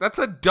am. That's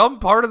a dumb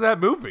part of that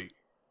movie.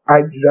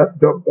 I just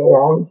don't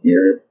belong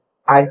here.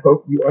 I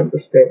hope you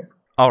understand.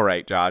 All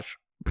right, Josh.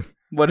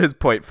 What is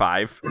point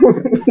 5?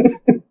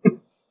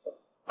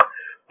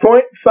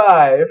 Point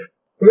 5.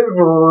 This is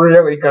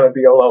really going to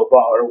be a low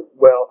baller.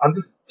 Well, I'm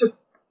just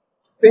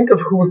think of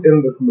who's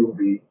in this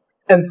movie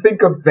and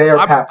think of their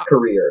past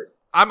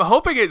careers. I'm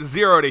hoping it's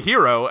 0 to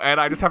hero,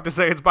 and I just have to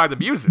say it's by the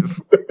Muses.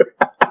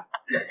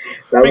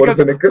 That would have Because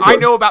been a good I one.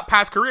 know about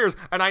past careers,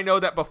 and I know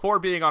that before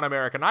being on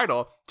American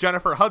Idol,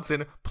 Jennifer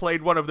Hudson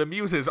played one of the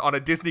Muses on a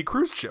Disney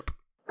cruise ship.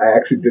 I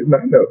actually did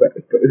not know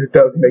that, but it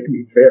does make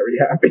me very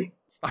happy.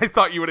 I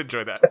thought you would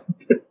enjoy that.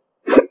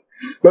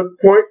 But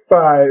point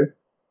 5,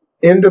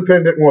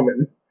 independent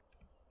woman.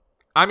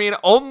 I mean,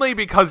 only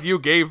because you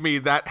gave me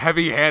that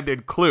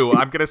heavy-handed clue,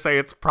 I'm going to say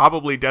it's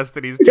probably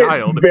Destiny's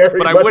Child, very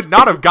but I much would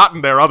not have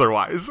gotten there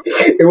otherwise.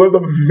 It was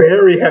a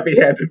very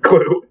heavy-handed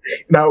clue,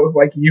 and I was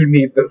like, you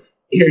need this.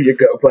 Here you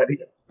go, buddy.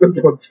 This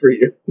one's for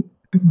you.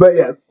 But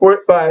yes,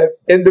 point 5,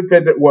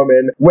 independent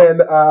woman. When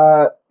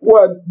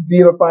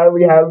Dina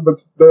finally has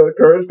the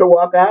courage to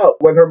walk out,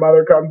 when her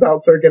mother comes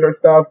out to get her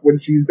stuff, when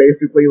she's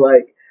basically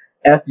like,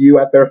 F you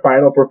at their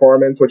final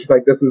performance, which is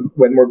like, this is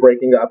when we're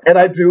breaking up. And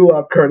I do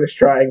love Curtis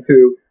trying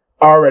to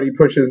already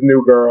push his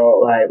new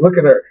girl, like, look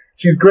at her.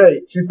 She's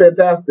great. She's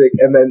fantastic.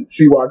 And then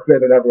she walks in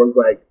and everyone's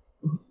like,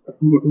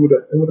 who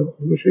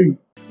is she?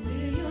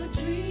 We're your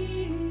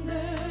dream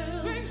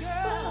girls,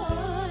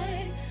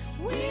 boys.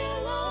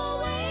 We'll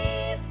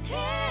always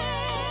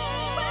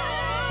care.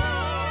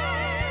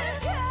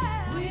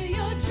 We're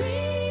your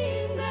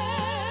dream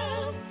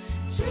girls.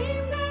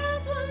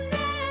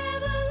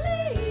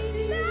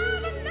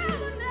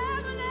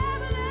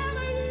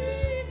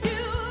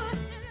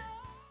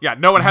 Yeah,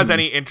 no one has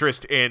any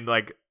interest in,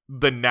 like,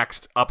 the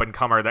next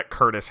up-and-comer that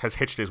Curtis has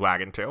hitched his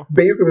wagon to.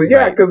 Basically, yeah,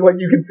 Right. because like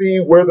you can see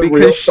where the real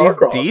Because she's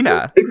star-crossed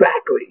Dina. is.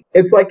 Exactly.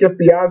 It's like if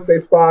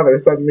Beyonce's father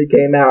suddenly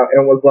came out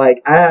and was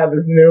like, I have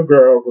this new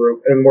girl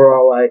group, and we're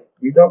all like,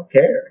 we don't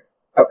care.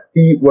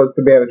 He was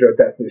the manager of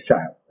Destiny's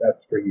Child.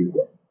 That's for you.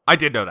 I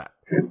did know that.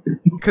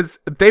 Because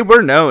they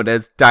were known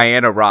as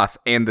Diana Ross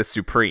and the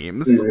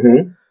Supremes.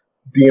 Mm-hmm.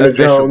 Dina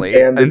Officially,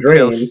 Jones and the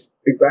until Dreams.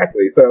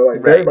 Exactly. So,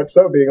 like, very Right. much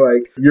so being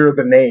like, you're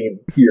the name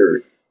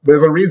here.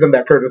 There's a reason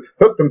that Curtis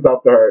hooked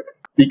himself to her,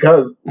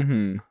 because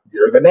Mm-hmm.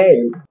 you're the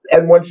name.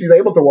 And when she's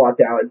able to walk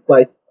out, it's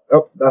like,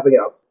 oh, nothing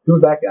else.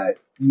 Who's that guy?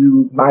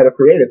 You might have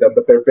created them,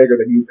 but they're bigger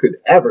than you could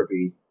ever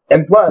be.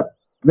 And plus,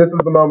 this is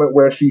the moment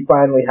where she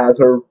finally has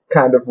her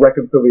kind of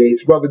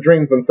reconciliation. Well, the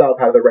Dreams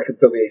themselves have the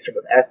reconciliation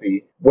with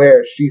Effie,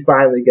 where she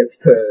finally gets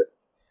to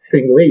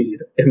sing lead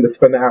in this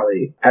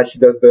finale as she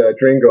does the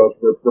Dreamgirls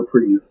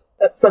reprise.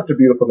 That's such a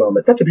beautiful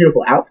moment. Such a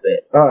beautiful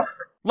outfit. Ugh.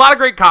 A lot of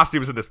great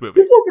costumes in this movie.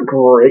 This was a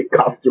great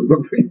costume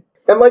movie.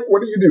 And like,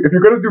 what do? If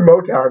you're gonna do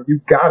Motown, you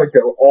gotta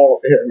go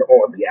all in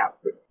on the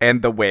outfit.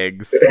 And the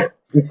wigs.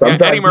 And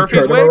sometimes Eddie you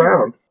Murphy's turn them wig?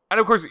 around. And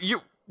of course,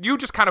 you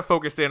just kind of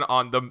focused in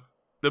on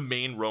the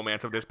main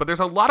romance of this, but there's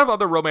a lot of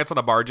other romance on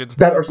the margins.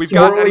 That are We've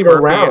got Eddie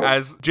swirling Murphy around.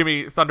 as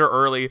Jimmy Thunder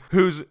Early,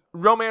 whose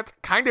romance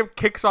kind of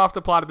kicks off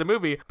the plot of the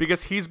movie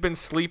because he's been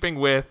sleeping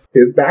with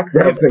His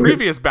background his singer.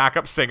 previous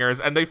backup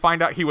singers, and they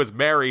find out he was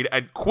married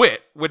and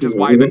quit, which is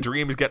why the Mhm.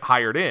 Dreams get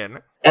hired in.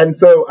 And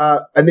so,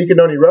 Anika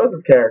Noni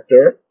Rose's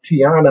character,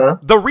 Tiana,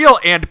 The real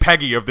Aunt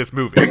Peggy of this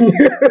movie.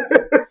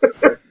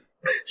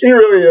 she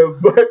really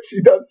is, but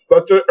she does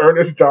such an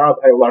earnest job.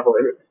 I love her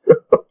in it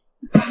still.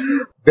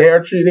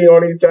 They're cheating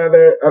on each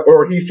other,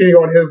 or he's cheating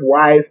on his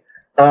wife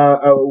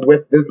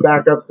with this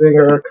backup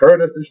singer.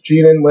 Curtis is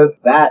cheating with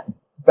that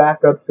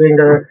backup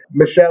singer.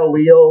 Michelle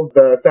Leal,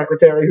 the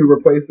secretary who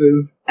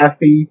replaces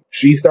Effie,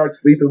 she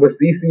starts sleeping with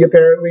Cece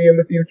apparently in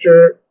the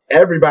future.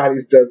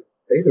 Everybody's just,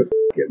 they just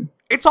f***ing.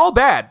 It's all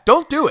bad.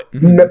 Don't do it.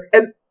 No,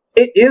 and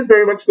it is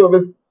very much so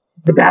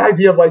the bad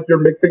idea of like you're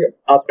mixing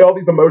up all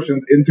these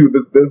emotions into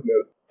this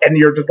business and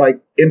you're just like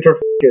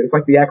it's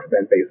like the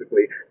X-Men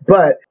basically,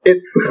 but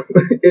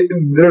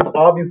there's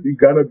obviously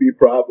gonna be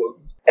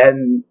problems.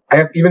 And I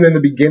guess even in the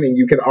beginning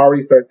you can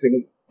already start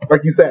seeing,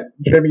 like you said,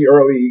 Jimmy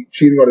Early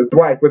cheating on his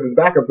wife with his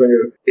backup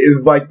singers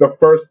is like the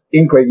first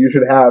inkling you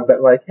should have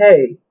that like,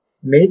 hey,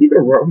 maybe the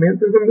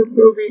romances in this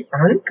movie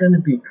aren't gonna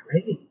be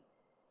great.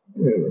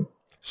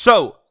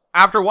 So,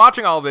 after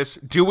watching all this,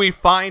 do we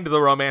find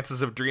the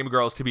romances of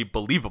Dreamgirls to be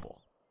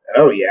believable?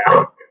 Oh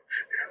yeah.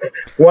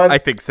 One, I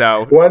think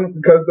so. One,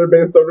 because they're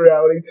based on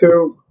reality.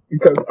 Two,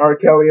 because R.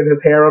 Kelly and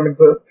his harem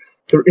exists.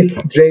 Three,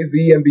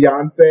 Jay-Z and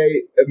Beyonce,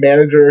 a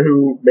manager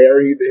who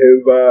married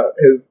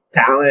his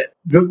talent.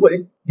 Just like,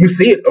 you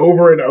see it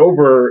over and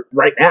over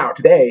right now,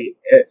 today.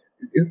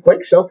 Is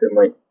Blake Shelton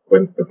like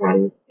Gwen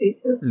Stefani's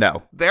agent?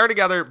 No. They're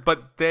together,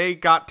 but they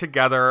got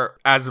together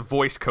as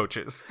voice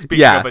coaches.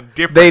 Speaking Yeah. of a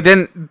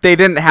different... They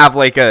didn't have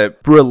like a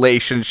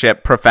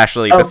relationship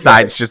professionally Okay.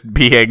 besides just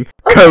being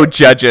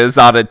co-judges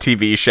on a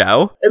TV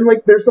show. And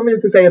like, there's something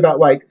to say about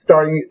like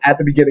starting at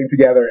the beginning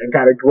together and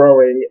kind of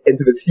growing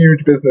into this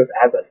huge business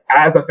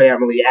as a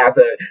family,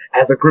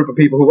 as a group of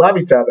people who love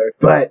each other.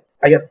 But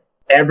I guess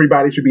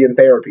everybody should be in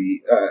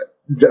therapy.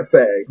 Just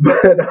saying.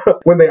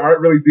 But when they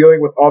aren't really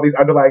dealing with all these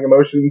underlying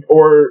emotions,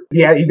 or he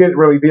didn't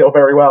really deal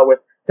very well with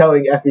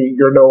telling Effie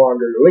you're no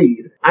longer the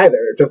lead either.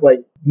 Just like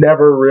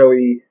never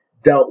really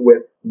dealt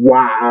with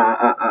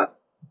why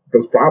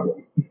those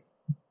problems.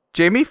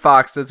 Jamie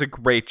Foxx does a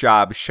great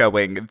job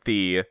showing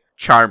the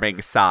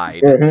charming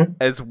side Mm-hmm.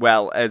 as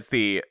well as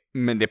the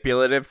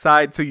manipulative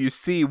side, so you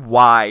see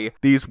why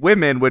these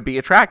women would be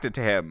attracted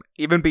to him,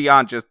 even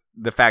beyond just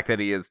the fact that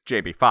he is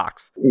Jamie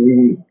Foxx.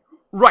 Mm-hmm.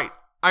 Right.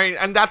 I mean,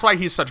 and that's why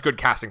he's such good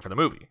casting for the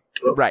movie.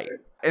 Right.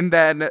 And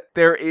then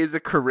there is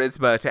a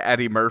charisma to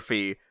Eddie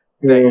Murphy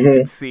that you Mhm.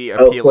 can see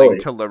appealing fully.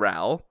 to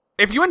Laurel.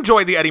 If you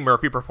enjoyed the Eddie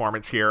Murphy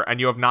performance here and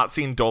you have not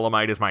seen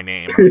Dolomite Is My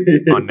Name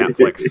on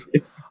Netflix,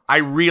 I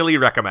really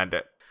recommend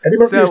it. Eddie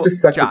Murphy So, is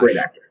just such Josh, a great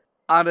actor.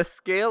 On a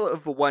scale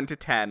of 1 to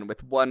 10,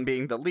 with 1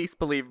 being the least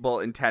believable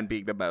and 10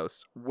 being the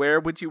most, where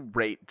would you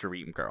rate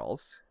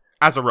Dreamgirls?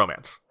 As a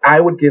romance. I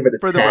would give it a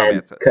For the 10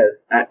 romances.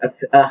 because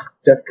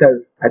just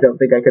because I don't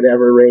think I could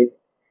ever rate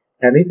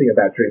anything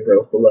about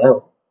Dreamgirls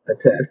below a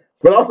 10.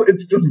 But also,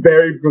 it's just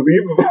very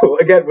believable.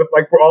 Again, with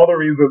like for all the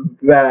reasons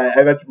that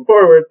I mentioned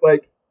before, where it's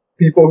like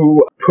people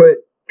who put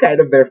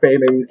kind of their fame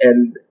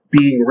and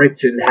being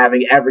rich and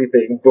having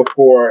everything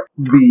before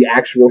the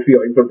actual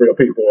feelings of real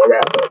people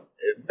around them.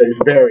 It's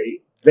a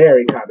very,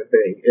 very common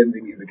thing in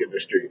the music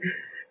industry.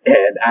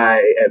 And I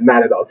am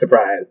not at all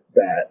surprised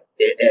that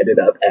it ended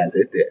up as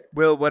it did.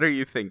 Will, what are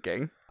you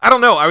thinking? I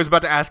don't know. I was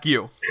about to ask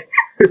you.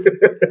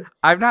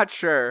 I'm not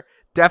sure.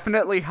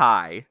 Definitely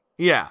high.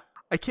 Yeah.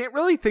 I can't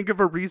really think of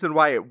a reason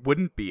why it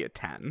wouldn't be a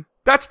 10.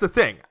 That's the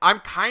thing. I'm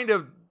kind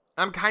of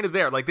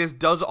there. Like, this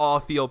does all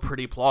feel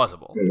pretty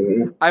plausible.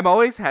 Mhm. I'm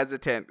always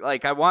hesitant.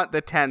 Like, I want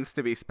the 10s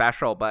to be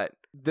special, but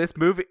this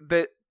movie,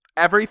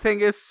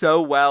 everything is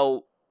so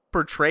well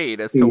portrayed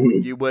as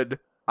to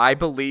I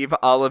believe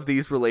all of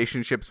these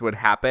relationships would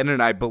happen,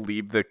 and I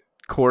believe the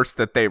course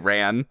that they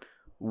ran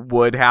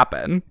would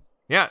happen.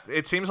 Yeah,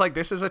 it seems like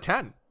this is a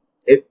 10.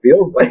 It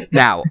feels like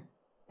Now,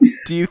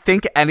 do you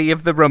think any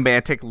of the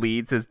romantic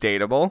leads is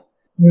dateable?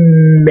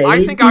 maybe.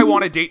 I think I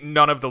want to date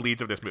none of the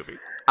leads of this movie.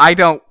 I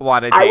don't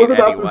want to date I was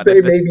about anyone to say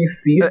in this,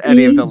 maybe Cece,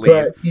 any of the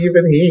but leads.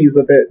 even he's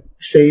a bit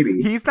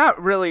shady. He's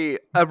not really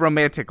a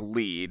romantic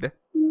lead.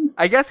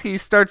 I guess he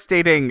starts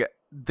dating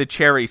the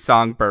Cherry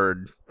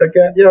Songbird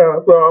Yeah,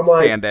 so I'm like,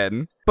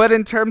 stand-in. But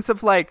in terms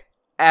of like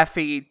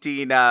Effie,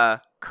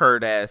 Dina,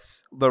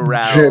 Curtis,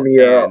 Laurel, Jimmy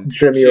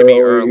Jimmy Early.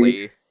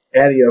 Early,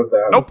 any of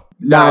them. Nope.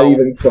 Not No.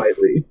 even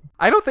slightly.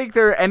 I don't think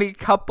there are any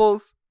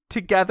couples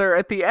together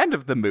at the end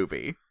of the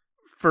movie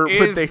for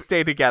when Is- they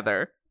stay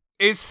together.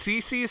 Is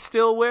Cece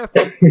still with,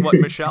 what,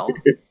 Michelle?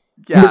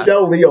 Yeah,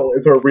 Michelle Leal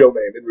is her real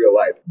name in real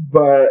life,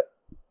 but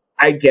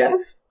I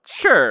guess.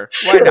 sure.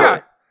 Why Sure. Yeah,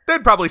 not?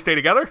 they'd probably stay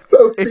together.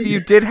 So If you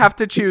did have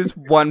to choose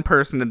one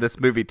person in this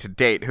movie to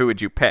date, who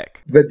would you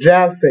pick? the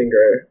jazz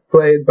singer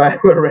played by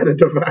Loretta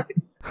Devine.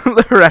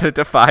 Loretta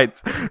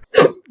Defiance,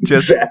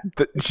 just Jazz.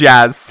 the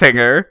jazz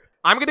singer.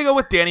 I'm going to go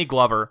with Danny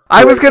Glover.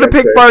 I was gonna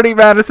pick Sure. Barney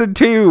Madison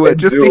too, I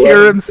just do to hear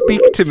love him him so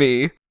speak much. to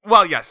me.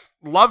 Well, yes,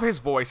 love his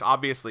voice,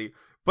 obviously,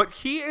 but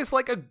he is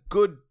like a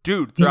good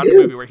dude throughout He the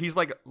is. movie, where he's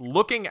like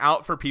looking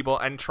out for people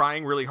and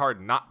trying really hard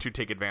not to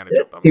take advantage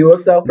of them. He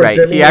looks out for Right,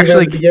 Jimmy he at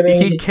actually the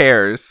beginning. he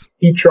cares.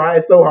 He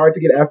tries so hard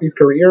to get Effie's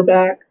career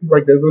back. He's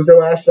like, this is your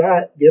last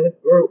shot. Give it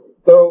through.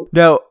 So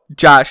No,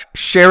 Josh,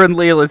 Sharon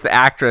Leal is the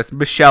actress,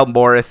 Michelle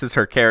Morris is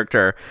her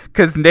character.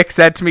 Because Nick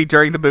said to me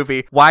during the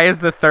movie, why is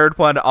the third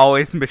one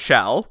always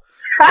Michelle?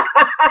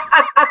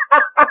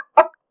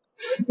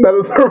 that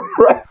is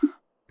a right.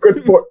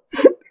 Good point.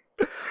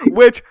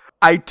 Which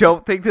I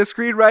don't think the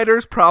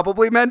screenwriters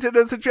probably meant it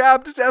as a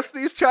jab to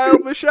Destiny's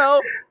Child,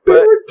 Michelle. There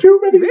But were too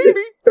many maybe.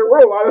 things. There were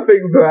a lot of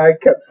things that I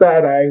kept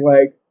side-eyeing,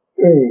 like,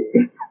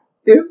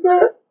 is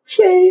that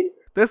shade?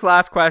 This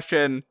last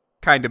question,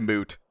 kind of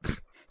moot.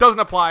 Doesn't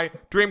apply.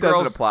 Doesn't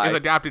Dreamgirls apply. is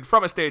adapted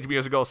from a stage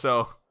musical,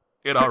 so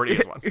it already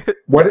is one.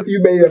 What Yes. if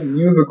you made a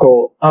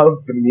musical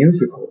of the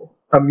musical?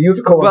 A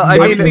musical Well, of I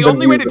I mean, mean, the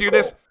only way to do musical.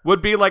 this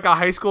would be like a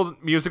High School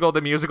Musical,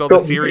 the musical, Oh, the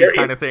series serious?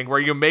 kind of thing, where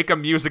you make a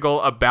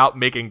musical about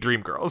making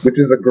Dreamgirls. Which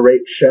is a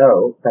great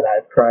show that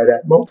I've cried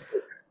at multiple.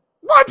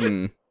 What?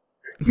 Mm,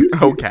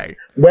 okay.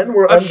 When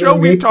we're A show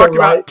we've underneath talked the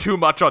about light- too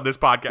much on this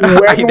podcast.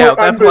 when I know, we're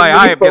that's why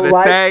I am underneath the gonna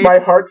light, say- my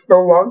heart's no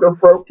longer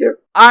broken.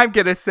 I'm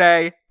gonna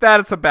say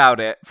that's about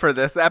it for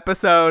this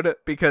episode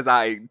because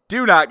I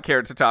do not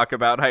care to talk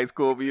about High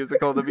School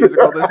Musical,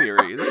 the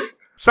series.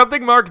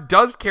 Something Mark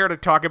does care to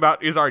talk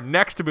about is our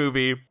next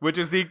movie, which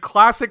is the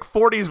classic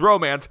 40s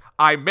romance,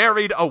 I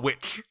Married a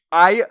Witch.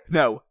 I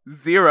know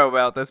zero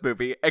about this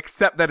movie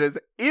except that is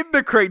in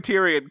the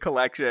Criterion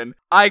Collection.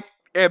 I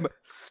am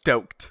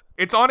stoked.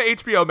 It's on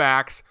HBO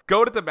Max.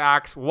 Go to the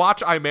Max,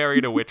 watch I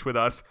Married a Witch with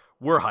us.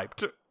 We're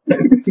hyped.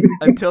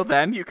 Until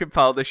then, you can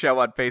follow the show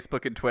on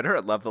Facebook and Twitter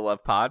at Love the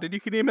Love Pod, and you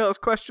can email us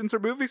questions or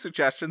movie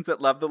suggestions at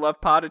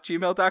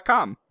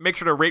lovethelovepod@gmail.com. Make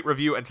sure to rate,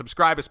 review, and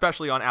subscribe,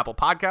 especially on Apple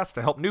Podcasts,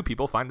 to help new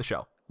people find the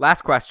show.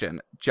 Last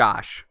question,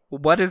 Josh.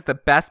 What is the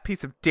best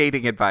piece of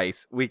dating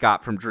advice we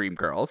got from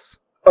Dreamgirls?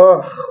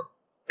 Ugh,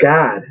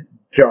 God,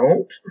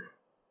 don't.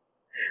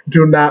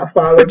 Do not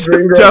follow Just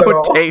Dreamgirls at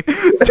all. don't date.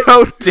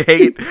 Don't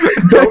date.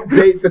 Don't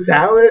date the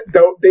talent.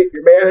 Don't date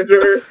your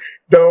manager.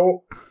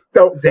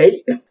 Don't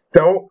date.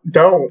 Don't.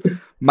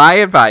 My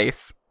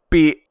advice,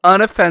 be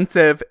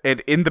unoffensive and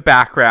in the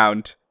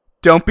background.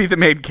 Don't be the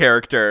main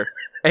character,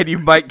 and you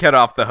might get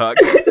off the hook.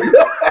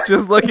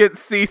 Just look at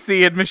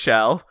Cece and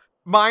Michelle.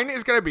 Mine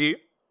is going to be,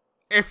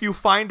 if you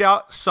find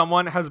out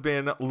someone has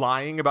been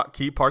lying about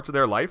key parts of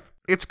their life,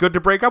 it's good to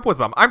break up with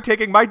them. I'm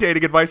taking my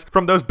dating advice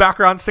from those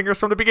background singers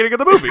from the beginning of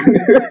the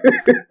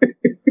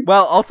movie.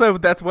 Well, also,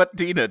 that's what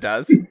Dina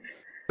does.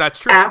 That's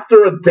true.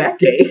 After a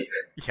decade.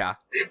 Yeah.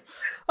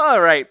 All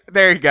right,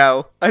 there you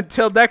go.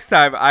 Until next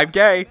time, I'm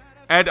Gay.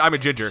 And I'm a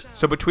ginger.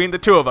 So between the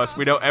two of us,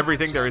 we know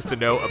everything there is to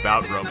know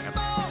about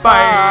romance.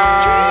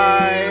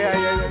 Bye.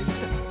 Bye.